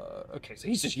blah. Okay, so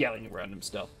he's just yelling at random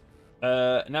stuff.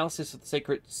 Analysis of the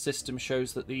sacred system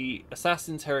shows that the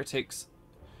assassins, heretics,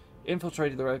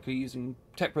 infiltrated the reliquary using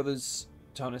Tech Brothers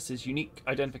Tarnus's unique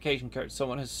identification code.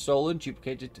 Someone has stolen,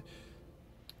 duplicated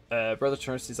Brother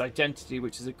Tarnus's identity,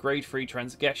 which is a grade-free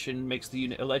transgression, makes the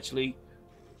unit allegedly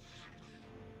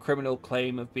criminal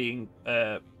claim of being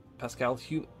Pascal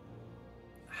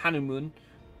Hanuman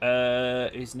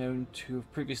is known to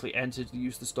have previously entered and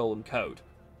used the stolen code.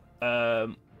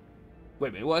 Wait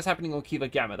a minute, what is happening on Kiva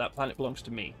Gamma? That planet belongs to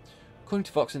me. According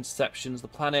to Vox Interceptions, the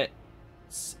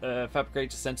planet's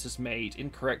fabricator census made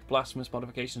incorrect blasphemous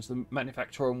modifications to the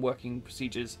manufacturer and working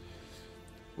procedures,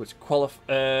 which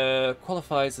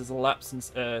qualifies as a lapse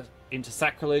into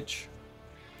sacrilege.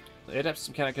 The Adeptus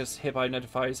Mechanicus hereby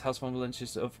notifies House von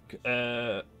Valentius of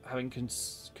having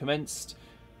commenced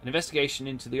an investigation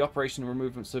into the operation and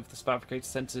removals of this fabricator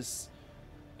census.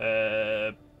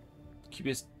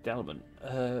 Cubius Delman.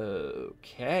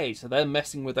 Okay, so they're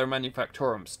messing with their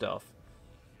manufactorum stuff.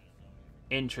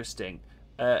 Interesting.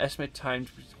 Estimated time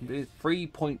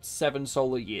 3.7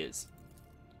 solar years.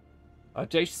 Our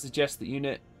data suggests the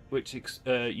unit, which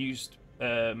used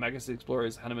Magus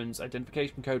Explorer's Hanuman's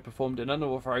identification code, performed an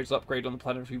unauthorized upgrade on the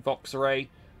planetary Vox array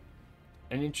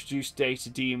and introduced data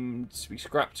deemed to be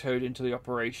scrap code into the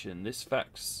operation. This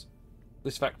fact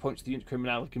points to the unit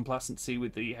criminality complacency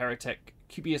with the heretic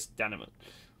Cubius Danimon.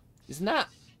 Isn't that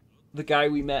the guy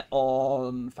we met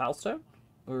on Falstone?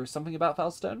 Or something about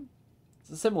Falstone? It's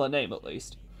a similar name, at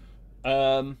least.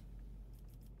 What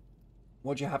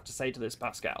do you have to say to this,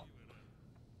 Pascal?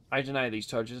 I deny these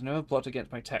charges. No plot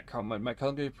against my tech command. My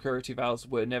cognitive purity vows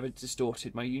were never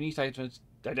distorted. My unique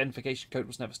identification code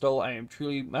was never stolen. I am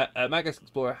truly Magus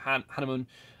Explorer Hanuman,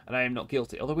 and I am not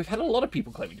guilty. Although we've had a lot of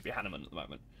people claiming to be Hanuman at the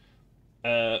moment.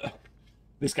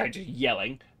 This guy just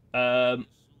yelling. I'm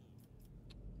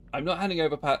not handing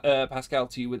over Pascal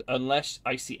to you unless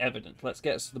I see evidence. Let's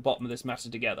get us to the bottom of this matter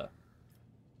together.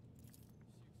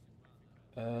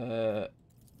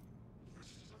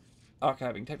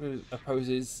 Archiving. Technically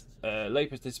opposes lay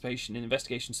participation in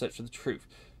investigation search for the truth.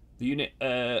 The unit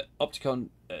Opticon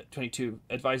 22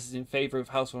 advises in favor of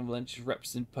House von Valentius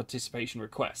represent participation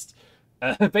request.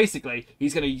 Basically,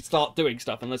 he's going to start doing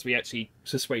stuff unless we actually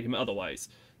persuade him otherwise.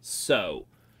 So,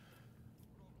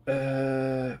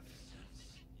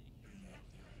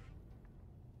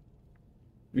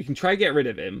 we can try to get rid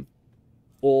of him,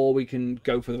 or we can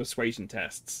go for the persuasion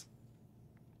tests.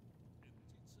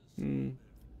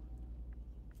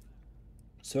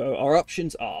 So our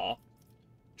options are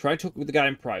try and talk with the guy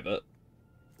in private,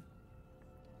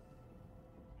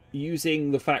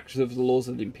 using the factors of the laws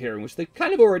of the Imperium, which they've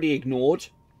kind of already ignored,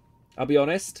 I'll be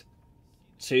honest,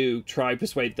 to try and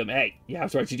persuade them, hey, you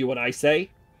have to actually do what I say.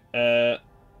 Try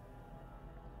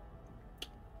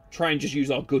and just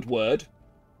use our good word.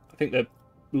 I think the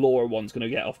Laura one's going to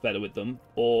get off better with them.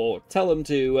 Or tell them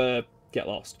to get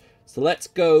lost. So let's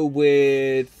go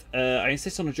with... I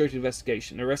insist on a joint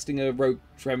investigation. Arresting a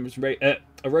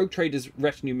rogue trader's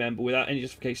retinue member without any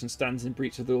justification stands in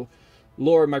breach of the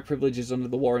law and my privileges under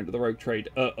the warrant of the rogue trade.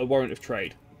 A warrant of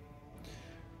trade.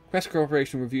 Request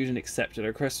cooperation reviewed and accepted. I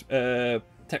request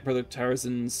Tech Brother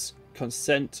Tarazan's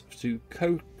consent to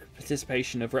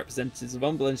co-participation of representatives of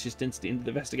unblemished density in the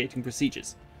investigating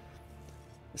procedures.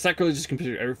 The sacrilegious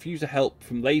computer. I refuse to help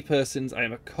from laypersons. I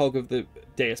am a cog of the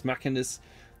Deus Mechanicus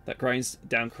that grinds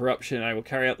down corruption. I will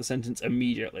carry out the sentence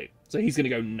immediately. So he's going to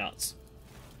go nuts.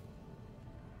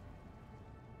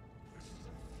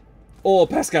 Or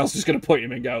Pascal's just going to point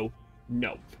him and go,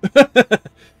 no.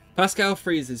 Pascal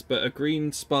freezes, but a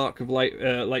green spark of light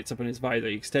lights up on his visor.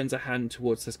 He extends a hand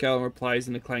towards Pascal and replies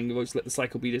in a clanging voice, let the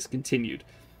cycle be discontinued.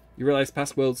 You realise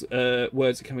Pascal's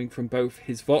words are coming from both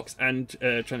his Vox and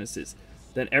Trenis's.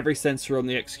 Then every sensor on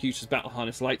the Executor's battle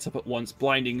harness lights up at once,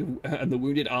 blinding, and the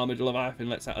wounded armoured Leviathan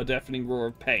lets out a deafening roar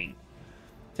of pain.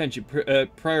 Attention,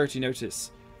 priority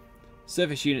notice.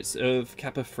 Service units of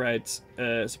Kappa Fred's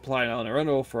supply line are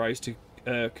unauthorized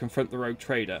to confront the rogue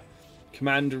trader.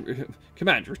 Command,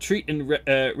 retreat and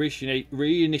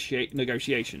reinitiate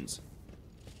negotiations.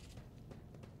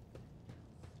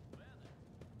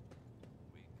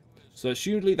 So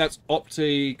assumedly that's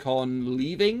Opticon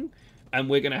leaving, and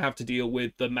we're going to have to deal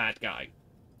with the mad guy,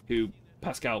 who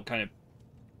Pascal kind of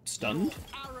stunned?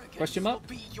 Question mark?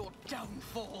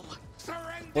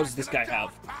 What does this guy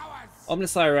have?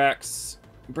 Omnis Cyrax,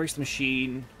 Embrace the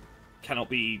Machine, cannot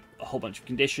be a whole bunch of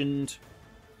conditioned,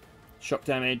 shock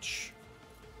damage,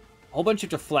 a whole bunch of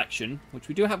deflection, which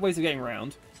we do have ways of getting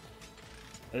around.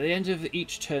 At the end of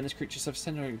each turn, this creature suffers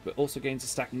centering, but also gains a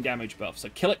stacking damage buff, so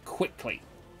kill it quickly.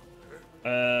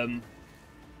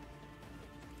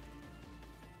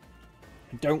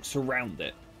 Don't surround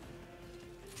it.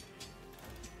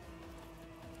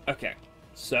 Okay,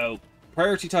 so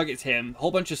priority targets him, a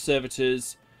whole bunch of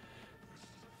servitors,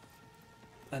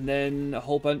 and then a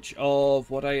whole bunch of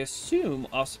what I assume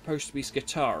are supposed to be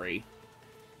Scutari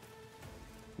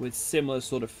with similar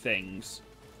sort of things.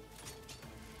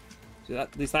 So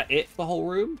is that it for the whole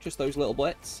room? Just those little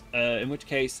blitz? In which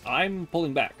case, I'm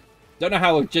pulling back. Don't know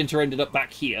how Jinta ended up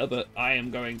back here, but I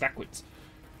am going backwards.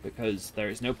 Because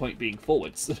there is no point being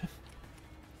forwards.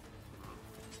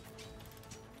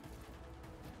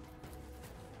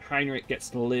 Heinrich gets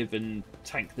to live and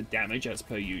tank the damage as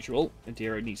per usual.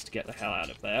 Adira needs to get the hell out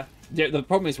of there. Yeah, the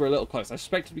problem is we're a little close. I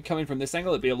suspected to be coming from this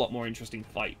angle, it'd be a lot more interesting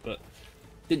fight, but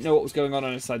didn't know what was going on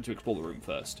and I decided to explore the room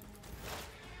first.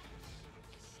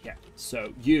 Yeah,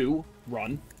 so you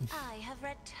run. I have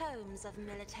read tomes of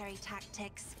military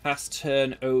tactics. Pass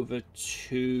turn over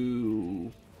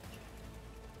to...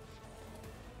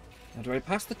 Now, do I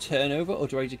pass the turnover, or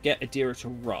do I get Adira to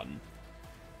run?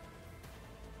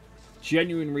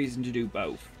 Genuine reason to do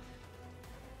both.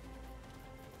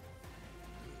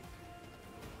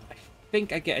 I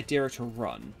think I get Adira to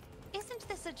run. Isn't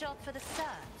this a job for the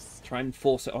serfs? Try and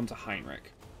force it onto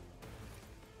Heinrich.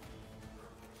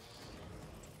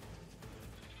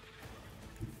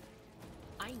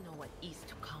 I know what is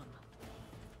to come.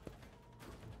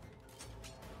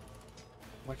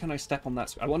 Why can't I step on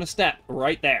that? I want to step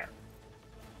right there.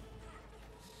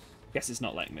 Guess it's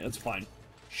not letting me. That's fine.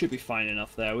 Should be fine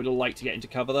enough there. I would have liked to get into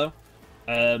cover, though.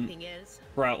 Thing is,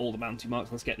 Throw out all the bounty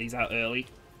marks. Let's get these out early.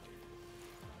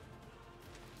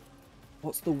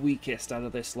 What's the weakest out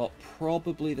of this lot?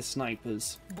 Probably the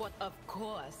snipers. but of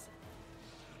course,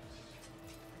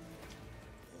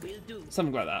 will do.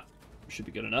 Something like that. Should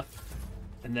be good enough.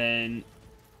 And then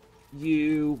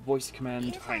you, voice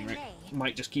command, If I Heinrich. may.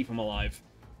 Might just keep him alive.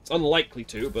 It's unlikely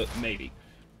to, but maybe.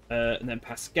 And then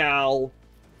Pascal.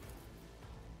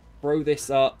 Throw this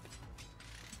up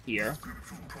here.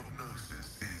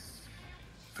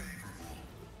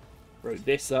 Throw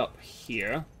this up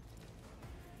here.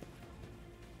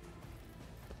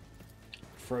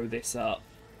 Throw this up.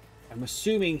 I'm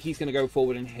assuming he's going to go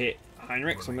forward and hit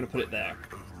Heinrich, so I'm going to put it there.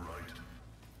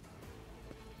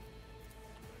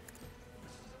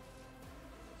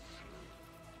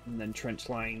 And then trench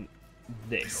line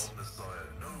this.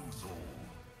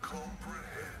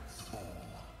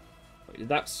 Wait, did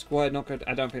that square not go?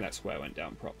 I don't think that square went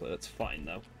down properly. That's fine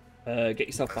though. Get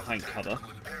yourself behind cover.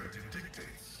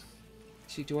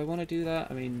 Actually, do I want to do that?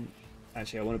 I mean,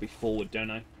 actually, I want to be forward, don't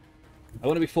I? I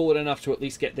want to be forward enough to at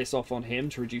least get this off on him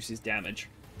to reduce his damage.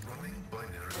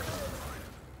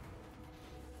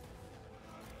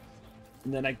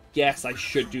 And then I guess I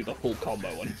should do the full combo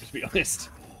on him, to be honest.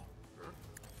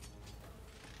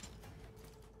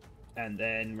 And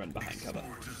then run behind cover.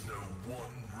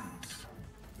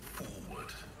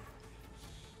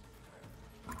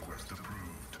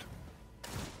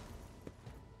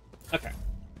 Okay.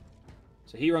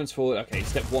 So he runs forward. Okay, he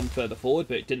stepped one further forward,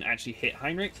 but it didn't actually hit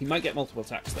Heinrich. He might get multiple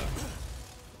attacks, though.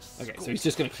 Okay, so he's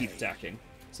just going to keep attacking.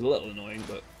 It's a little annoying,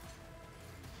 but...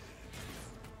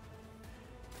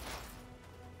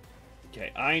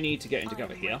 Okay, I need to get into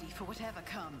cover here.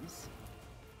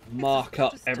 Mark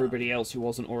up everybody else who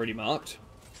wasn't already marked.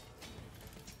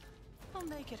 I'll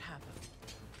make it happen.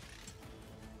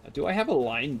 Do I have a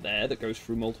line there that goes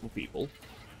through multiple people?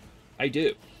 I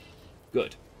do.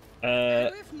 Good.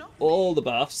 All the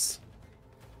buffs.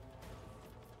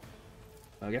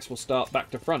 I guess we'll start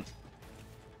back to front.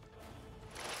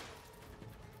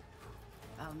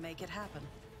 I'll make it happen.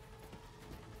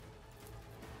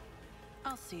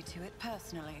 I'll see to it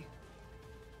personally.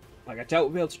 Like, I doubt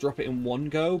we'll be able to drop it in one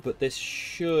go, but this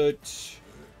should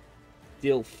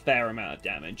deal a fair amount of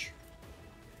damage.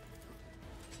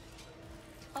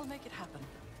 I'll make it happen.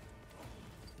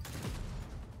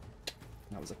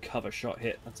 That was a cover shot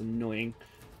hit. That's annoying.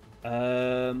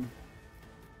 I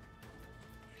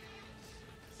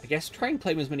guess try and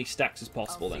claim as many stacks as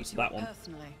possible then, so that one.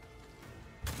 Personally.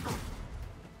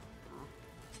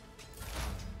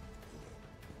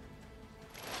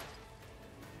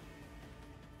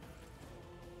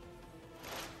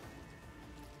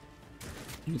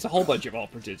 It's a whole bunch of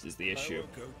operatives is the issue.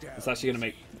 It's actually going to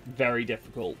make very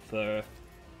difficult for...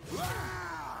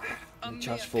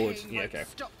 Charge forward. Yeah, okay.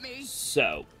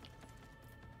 So...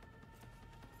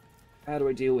 How do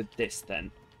I deal with this,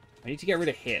 then? I need to get rid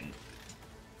of him.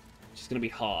 Which is going to be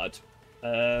hard.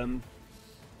 All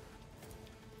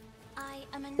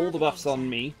the buffs on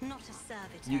me.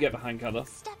 You get behind cover.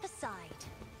 Step aside.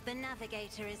 The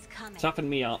navigator is coming. Toughen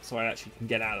me up so I actually can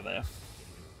get out of there.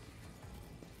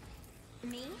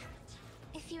 Me?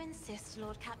 If you insist,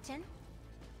 Lord Captain.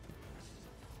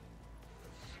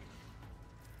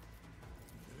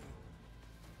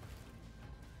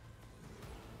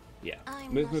 Yeah.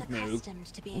 I'm Move. not I accustomed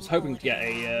to being was hoping to get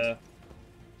ordered a... around.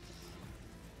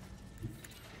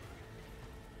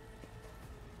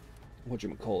 What do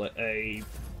you call it? A...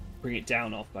 Bring it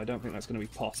down off, but I don't think that's going to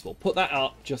be possible. Put that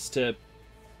up just to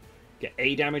get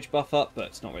a damage buff up, but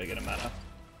it's not really going to matter.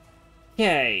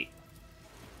 Okay.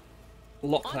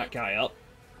 Lock that guy up.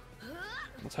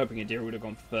 I was hoping Adira would have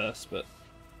gone first, but...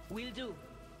 Will do.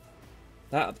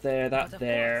 That up there, that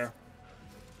there.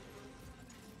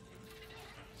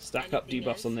 Stack up Anything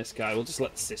debuffs else? on this guy. We'll just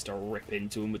let Sister rip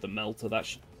into him with the melter. That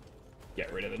should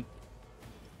get rid of him.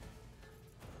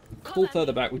 Pull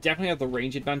further back. We definitely have the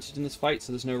range advantage in this fight,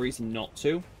 so there's no reason not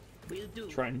to. Will do.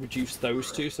 Try and reduce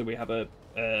those two so we have a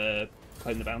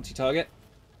claim the bounty target.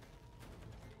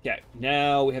 Okay,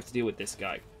 now we have to deal with this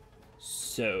guy.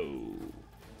 So,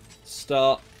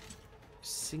 start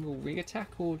single ring attack,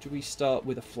 or do we start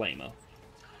with a flamer?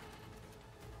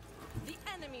 The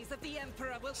enemies of the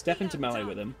Emperor will Step into melee outdone.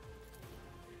 with him.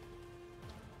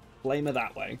 Flamer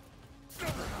that way.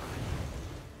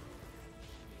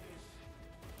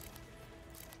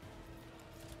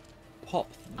 Pop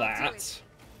that.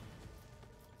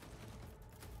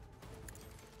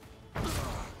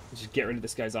 Just get rid of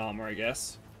this guy's armor, I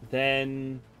guess.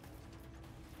 Then...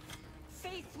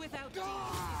 Faith without deeds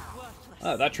is worthless.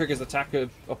 Oh, that triggers attack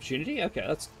of opportunity? Okay,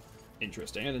 that's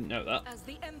interesting. I didn't know that. As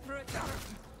the Emperor.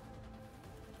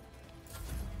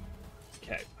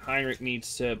 Okay, Heinrich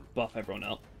needs to buff everyone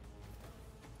up.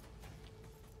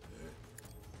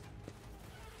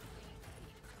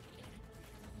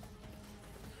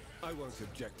 I won't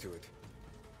object to it.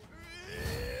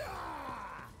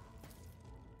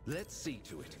 Let's see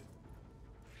to it.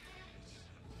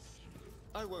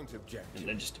 I won't object. And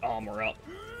then just armor up.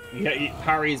 Yeah,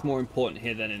 parry is more important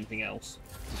here than anything else.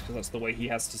 Just because that's the way he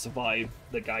has to survive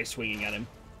the guy swinging at him.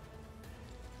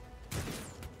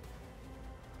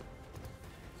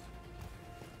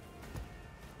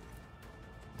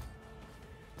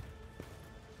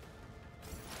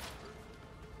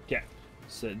 Okay,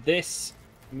 so this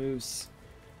moves...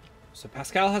 So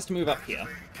Pascal has to move up here.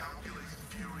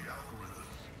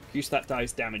 Reduce that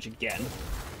guy's damage again.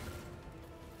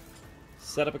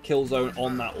 Set up a kill zone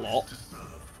on that lot.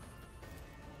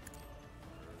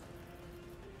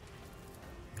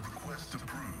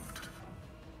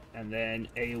 And then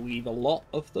AoE a lot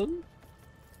of them.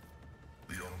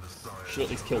 Should at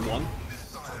least kill one.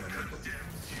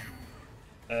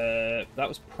 That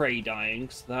was prey dying,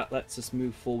 so that lets us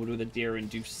move forward with a deer and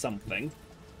do something.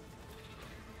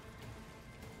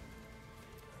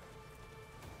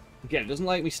 Again, it doesn't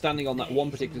like me standing on that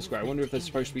one particular square. I wonder if there's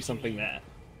supposed to be something there.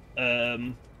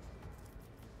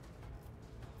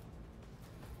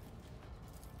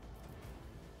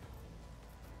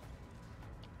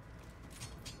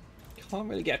 Can't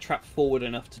really get a trap forward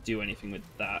enough to do anything with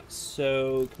that.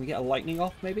 So, can we get a lightning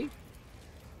off, maybe?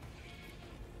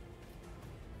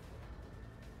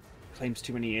 Claims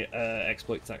too many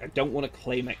exploit stacks. I don't want to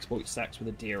claim exploit stacks with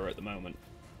a deer at the moment.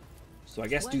 So I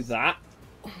guess do that.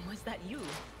 Was that you?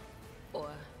 Or...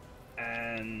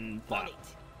 And that.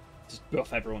 Just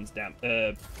buff everyone's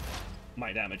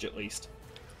my damage at least.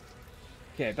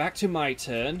 Okay, back to my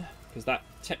turn, because that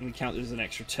technically counted as an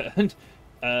extra turn.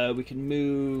 We can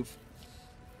move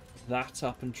that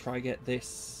up and try get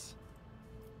this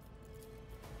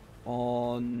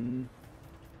on...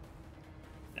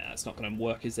 Nah, it's not going to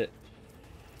work, is it?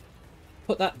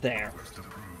 Put that there.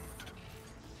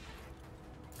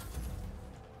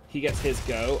 He gets his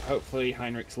go. Hopefully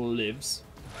Heinrichs lives.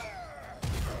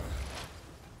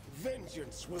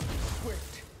 Vengeance will be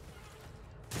swift.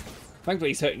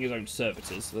 Thankfully he's hurting his own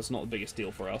servitors, so that's not the biggest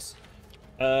deal for us.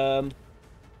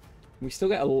 We still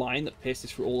get a line that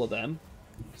pierces through all of them,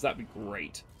 because that'd be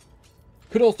great.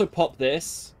 Could also pop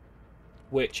this,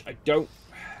 which I don't...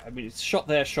 I mean, it's shot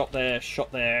there, shot there,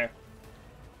 shot there.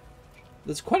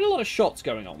 There's quite a lot of shots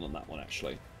going on that one,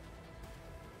 actually.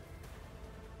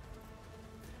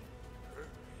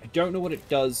 I don't know what it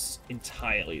does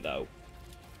entirely, though.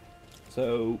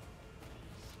 So,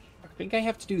 I think I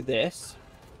have to do this.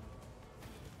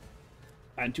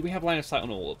 And do we have line of sight on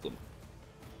all of them?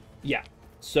 Yeah.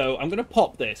 So, I'm going to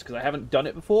pop this, because I haven't done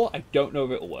it before. I don't know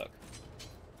if it'll work.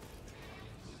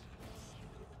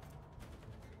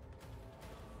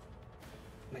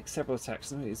 Make several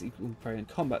attacks. Is equal in prey in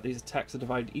combat. These attacks are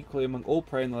divided equally among all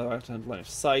prey in the left-hand line of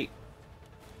sight.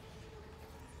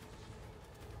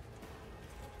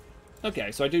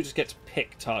 Okay, so I do just get to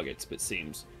pick targets, it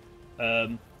seems.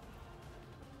 Start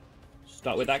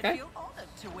with that guy. Feel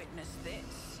honored to witness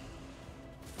this.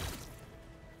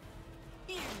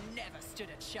 You never stood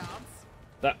a chance.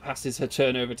 That passes her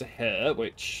turn over to her,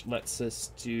 which lets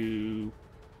us do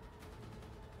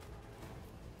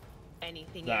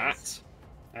Anything that. else?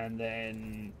 And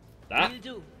then that. Will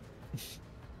do.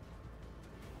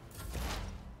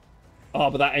 Oh,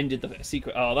 but that ended the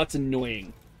secret. Oh, that's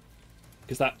annoying.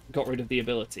 Because that got rid of the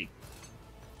ability.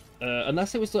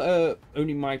 Unless it was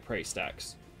only my prey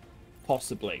stacks.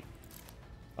 Possibly.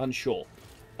 Unsure.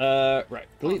 Right,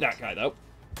 delete that guy, though.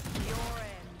 Your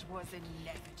end was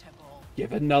inevitable.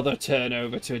 Give another turn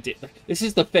over to a... This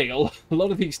is the thing. A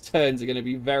lot of these turns are going to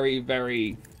be very,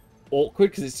 very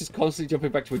awkward, because it's just constantly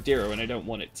jumping back to a Adiro, and I don't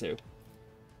want it to.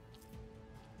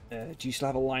 Do you still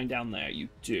have a line down there? You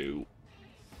do.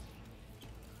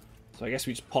 So I guess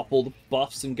we just pop all the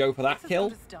buffs and go for that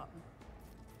kill.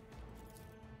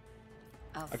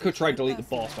 I could try and delete the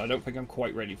boss, but I don't think I'm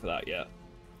quite ready for that yet.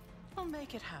 I'll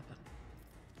make it happen.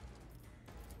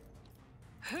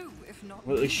 Who, if not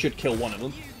Well, at least should kill one of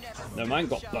them. you never No, stood mine a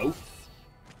got chance. both.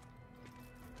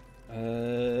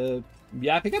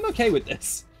 Yeah, I think I'm okay with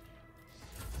this.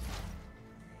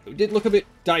 It did look a bit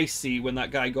dicey when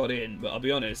that guy got in, but I'll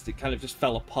be honest, it kind of just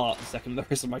fell apart the second the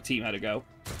rest of my team had to go.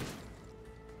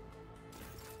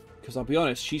 Because I'll be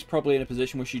honest, she's probably in a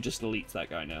position where she just deletes that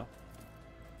guy now.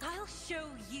 I'll show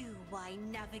you why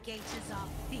navigators are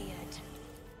feared.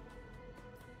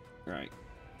 Right.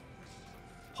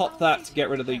 Pop that to get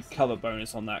rid of the cover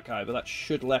bonus on that guy, but that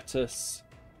should let us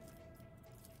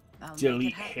I'll make delete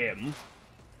it happen. him.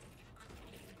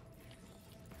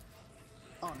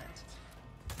 On it.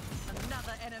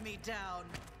 Another enemy down.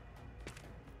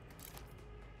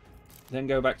 Then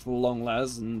go back to the long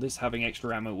las, and this having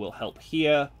extra ammo will help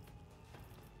here.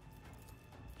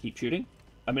 Keep shooting.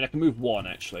 I mean, I can move one,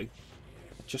 actually.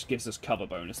 It just gives us cover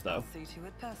bonus, though. I'll see to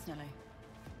it personally.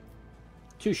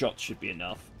 2 shots should be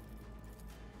enough.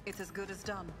 It's as good as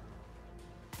done.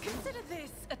 Consider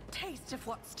this a taste of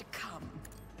what's to come.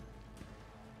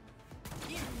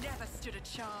 You never stood a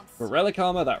chance. For relic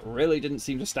armor, that really didn't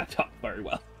seem to stack up very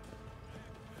well.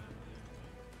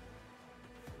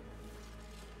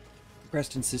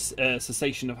 Preston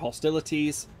cessation of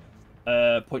hostilities.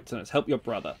 Points on its help your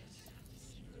brother.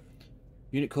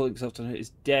 Unit calling itself to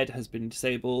is dead, has been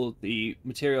disabled. The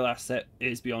material asset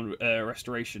is beyond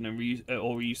restoration and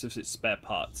or reuse of its spare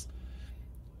parts.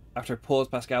 After a pause,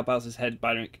 Pascal bows his head.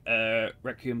 Byronic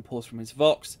Requiem pours from his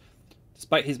vox.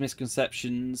 Despite his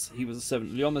misconceptions, he was a servant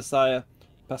of the Messiah.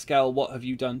 Pascal, what have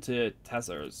you done to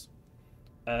Tazars?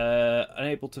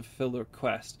 Unable to fulfill the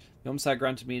request, the Messiah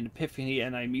granted me an epiphany,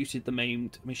 and I muted the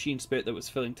maimed machine spirit that was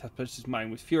filling Tazars'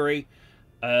 mind with fury.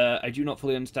 I do not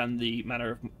fully understand the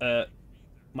manner of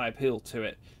my appeal to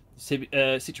it.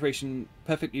 The situation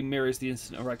perfectly mirrors the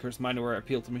incident of Riker's Minor, where I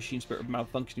appealed to the machine spirit of a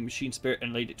malfunctioning machine spirit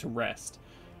and laid it to rest.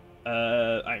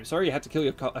 I'm sorry you had to kill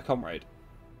a comrade.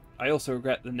 I also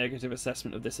regret the negative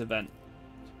assessment of this event.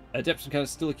 Adeptus can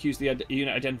still accuse the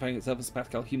unit identifying itself as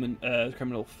Pascal human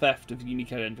criminal theft of the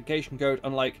unique identification code.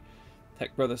 Unlike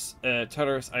Tech Brothers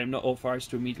Tartarus, I am not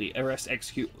authorized to immediately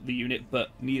execute the unit, but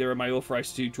neither am I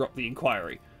authorized to drop the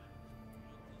inquiry.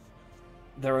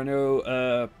 There are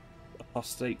no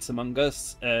apostates among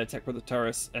us. Tech Brother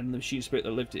Tartarus and the machine spirit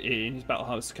that lived in his battle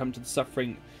have succumbed to the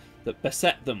suffering that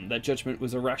beset them. Their judgment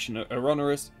was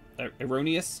erroneous.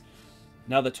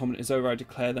 Now the torment is over, I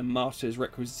declare them martyrs,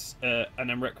 and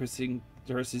am requisiting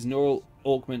Tartarus' neural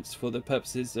augments for the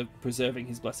purposes of preserving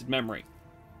his blessed memory.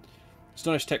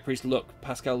 Astonished Tech Priest, look.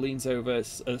 Pascal leans over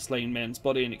a slain man's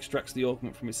body and extracts the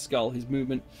augment from his skull. His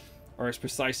movements are as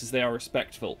precise as they are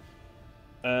respectful.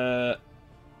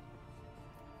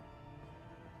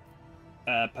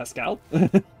 Pascal?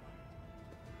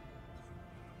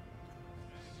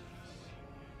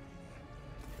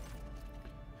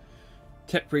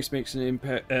 Tech Priest makes an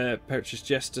impetuous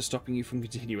gesture, stopping you from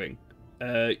continuing.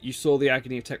 You saw the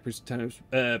agony of Tech Priest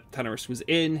Tanarus was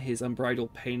in. His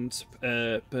unbridled pain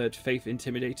spurred faith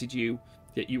intimidated you,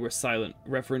 yet you were silent.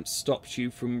 Reverence stopped you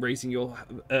from raising your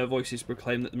voices to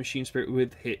proclaim that the machine spirit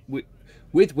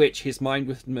with which his mind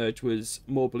was merged was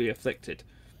morbidly afflicted.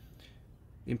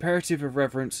 The imperative of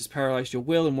reverence has paralyzed your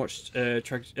will and watched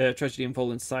tragedy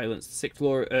unfold in silence. The sixth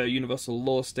law, universal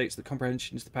law, states that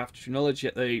comprehension is the path to knowledge,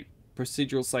 yet the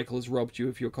procedural cycle has robbed you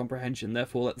of your comprehension.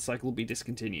 Therefore, let the cycle be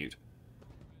discontinued.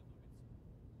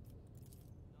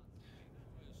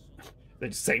 They're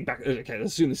just saying back... Okay,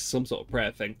 let's assume this is some sort of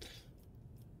prayer thing.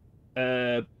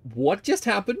 What just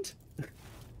happened?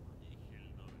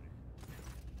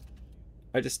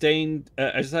 I decided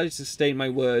to sustain my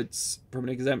words from an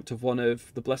exempt of one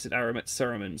of the blessed Ad-Mech's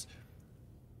sermons.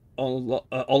 On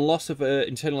loss of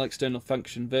internal external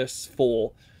function, verse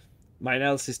 4, my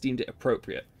analysis deemed it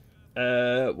appropriate.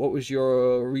 What was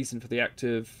your reason for the act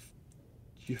of...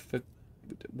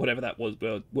 whatever that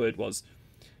word was?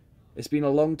 It's been a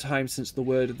long time since the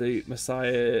word of the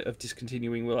Messiah of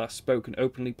discontinuing were last spoken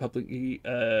openly, publicly,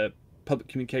 public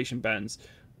communication bans.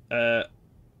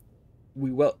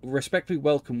 We respectfully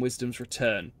welcome wisdom's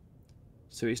return.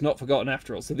 So he's not forgotten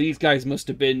after all. So these guys must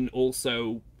have been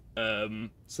also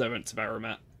servants of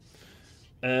Ad-Mech.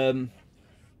 The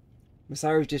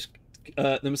Messiah of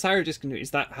discontinuity,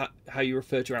 is that how you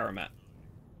refer to Ad-Mech?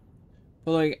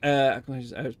 Following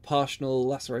partial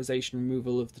lacerization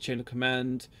removal of the chain of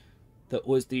command, that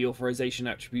was the authorization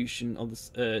attribution of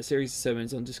the series of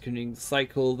sermons on discontinuing the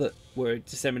cycle that were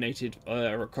disseminated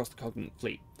across the cognate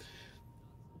fleet.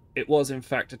 It was, in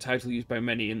fact, a title used by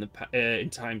many in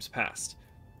times past.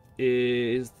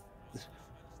 Do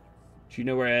you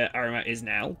know where Ad-Mech is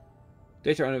now?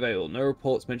 Data unavailable. No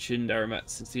reports mentioned Ad-Mech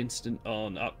since the incident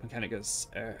on mechanicus,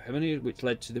 which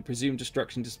led to the presumed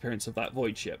destruction and disappearance of that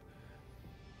void ship.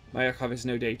 My archive has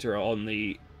no data on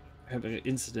the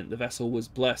incident. The vessel was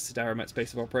blessed at Ad-Mech's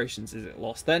base of operations. Is it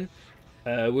lost then?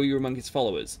 Were you among his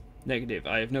followers? Negative.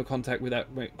 I have no contact with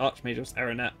Archmage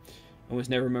Ad-Mech and was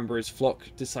never a member of his flock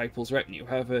disciples retinue.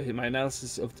 However, in my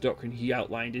analysis of the doctrine he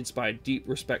outlined inspired deep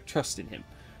respect, trust in him.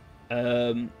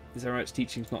 His Ad-Mech's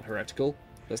teaching is not heretical.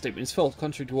 That statement is false.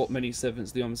 Contrary to what many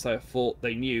servants of the Messiah thought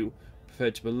they knew,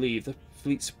 preferred to believe, the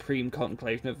Fleet Supreme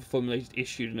Conclave never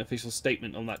issued an official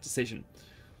statement on that decision.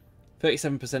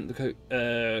 37% of the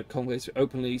conclaves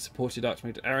openly supported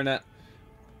Archmage Ad-Mech,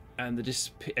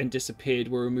 and disappeared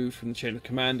were removed from the chain of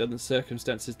command under the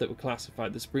circumstances that were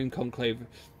classified. The Supreme Conclave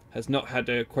has not had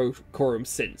a quorum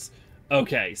since.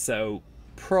 Okay, so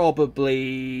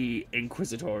probably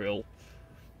inquisitorial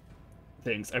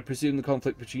things. I presume the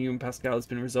conflict between you and Pascal has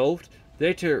been resolved. The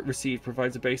data received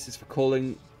provides a basis for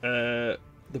calling the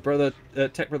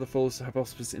Tech Brother Falls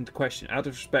hypothesis into question. Out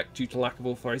of respect, due to lack of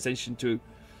authorization to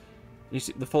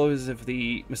the followers of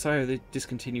the Messiah that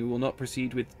discontinue will not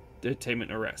proceed with detainment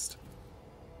and arrest.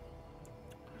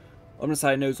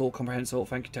 Messiah knows all, comprehends all.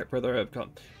 Thank you, Tech Brother.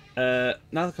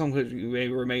 Now the conflict may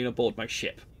remain aboard my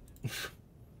ship.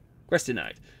 Quest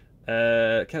denied.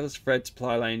 Careless Fred's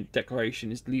supply line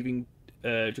declaration is leaving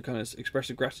Draconis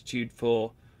expresses gratitude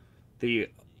for the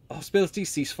hostility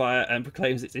ceasefire and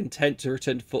proclaims its intent to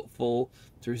return to Footfall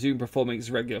to resume performing its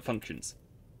regular functions.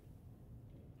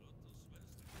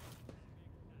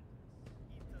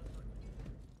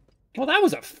 Well, that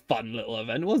was a fun little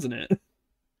event, wasn't it?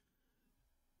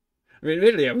 I mean,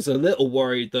 admittedly, I was a little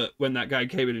worried that when that guy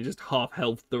came in and just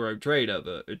half-healthed the Rogue Trader,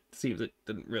 but it seems it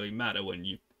didn't really matter when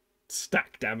you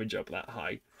stack damage up that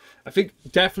high. I think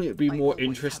definitely it would be more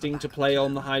interesting to play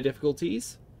on the high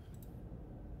difficulties.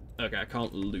 Okay, I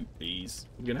can't loot these.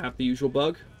 I'm going to have the usual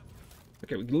bug.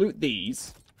 Okay, we can loot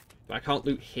these, but I can't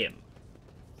loot him.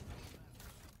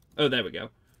 Oh, there we go.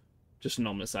 Just an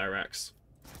ominous Irax.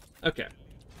 Okay.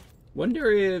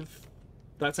 Wonder if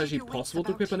that's actually possible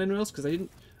to equip on anyone else, because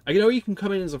I know you can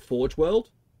come in as a Forge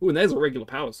World. Ooh, and there's a regular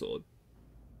power sword,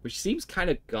 which seems kind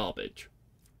of garbage.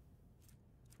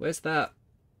 Where's that?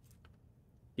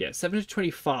 Yeah,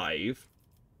 725.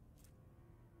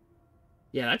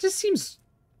 Yeah, that just seems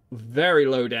very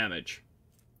low damage.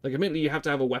 Like, admittedly, you have to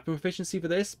have a weapon proficiency for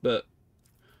this, but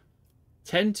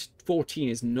 10 to 14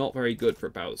 is not very good for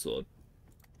a power sword.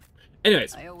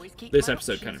 Anyways, this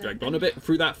episode kind of dragged on a bit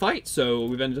through that fight, so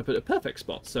we've ended up at a perfect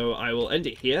spot. So I will end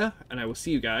it here, and I will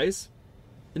see you guys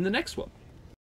in the next one.